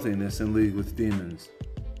something that's in league with demons.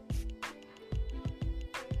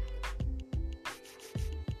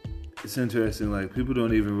 It's interesting, like, people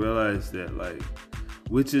don't even realize that, like,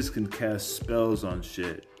 witches can cast spells on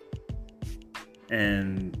shit.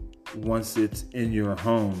 And once it's in your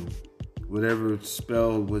home, whatever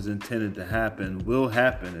spell was intended to happen will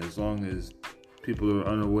happen as long as people are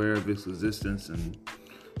unaware of its existence and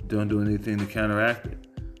don't do anything to counteract it.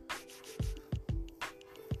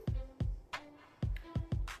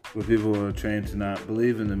 But people are trained to not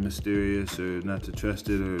believe in the mysterious or not to trust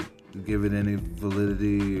it or give it any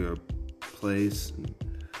validity or place.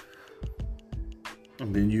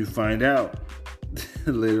 And then you find out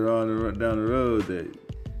later on down the road that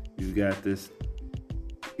you've got this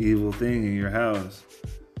evil thing in your house.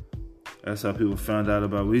 That's how people found out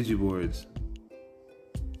about Ouija boards.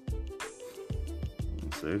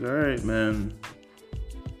 It's like, all right, man.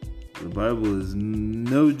 The Bible is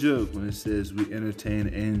no joke when it says we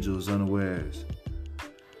entertain angels unawares.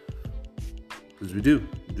 Because we do.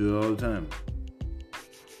 We do it all the time.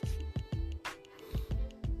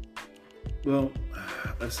 Well,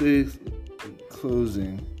 I say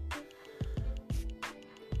closing.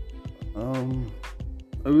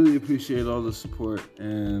 I really appreciate all the support,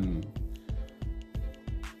 and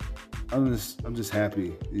I'm just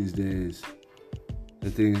happy these days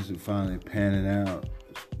that things are finally panning out.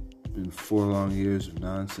 It's been 4 long years of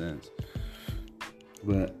nonsense,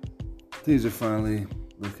 but things are finally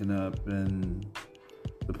looking up, and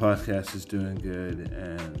the podcast is doing good,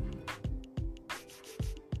 and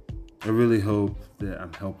I really hope that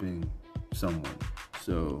I'm helping someone.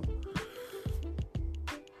 So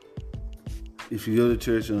if you go to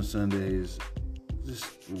church on Sundays, just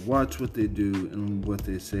watch what they do and what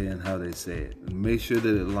they say and how they say it. And make sure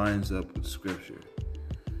that it lines up with Scripture.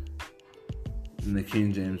 In the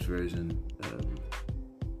King James Version,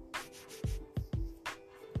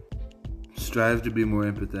 strive to be more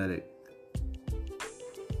empathetic.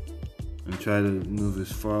 And try to move as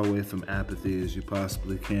far away from apathy as you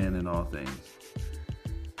possibly can in all things.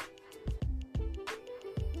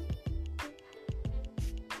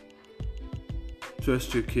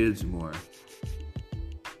 Trust your kids more.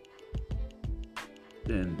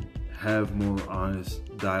 And have more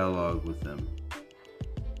honest dialogue with them.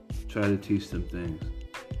 Try to teach them things.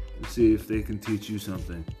 And see if they can teach you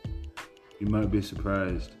something. You might be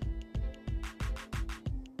surprised.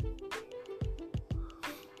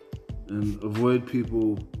 And avoid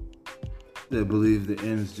people that believe the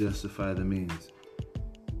ends justify the means.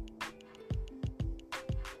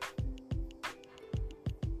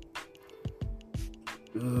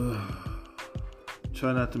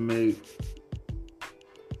 Try not to make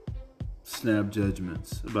snap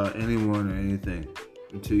judgments about anyone or anything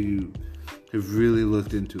until you have really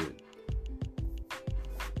looked into it.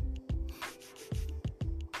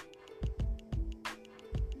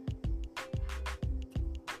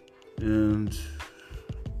 And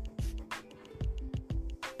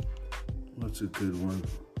what's a good one?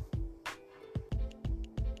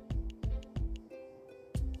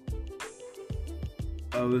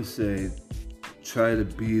 I would say try to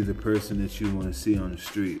be the person that you want to see on the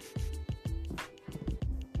street.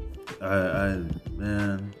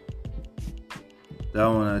 Man, that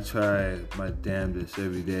one I try my damnedest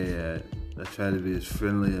every day at. I try to be as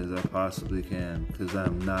friendly as I possibly can because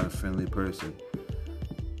I'm not a friendly person.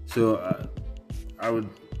 So I would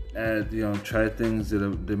add, try things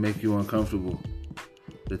that make you uncomfortable,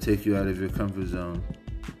 that take you out of your comfort zone.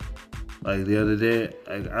 Like the other day,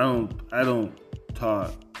 I don't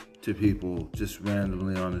talk to people just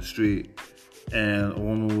randomly on the street and a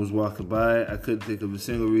woman was walking by. I couldn't think of a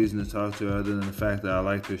single reason to talk to her other than the fact that I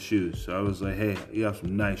liked her shoes. So I was like, hey, you have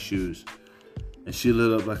some nice shoes. And she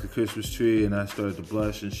lit up like a Christmas tree, and I started to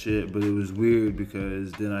blush and shit. But it was weird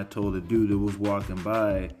because then I told a dude that was walking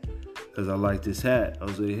by, because I liked his hat. I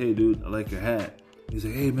was like, hey, dude, I like your hat. He's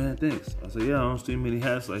like, hey, man, thanks. I was like, yeah, I don't see many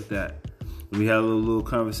hats like that. And we had a little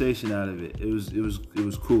conversation out of it. It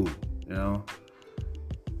was cool, you know?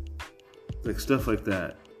 Like stuff like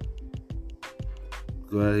that.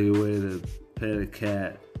 Go out of your way to pet a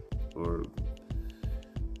cat or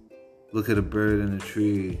look at a bird in a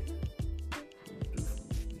tree.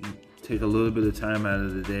 Take a little bit of time out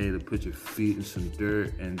of the day to put your feet in some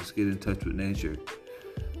dirt and just get in touch with nature.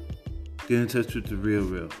 Get in touch with the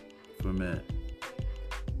real for a minute.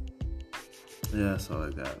 Yeah, that's all I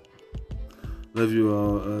got. Love you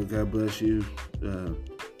all. God bless you.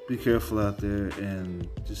 Be careful out there and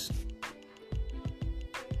just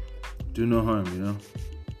do no harm, you know?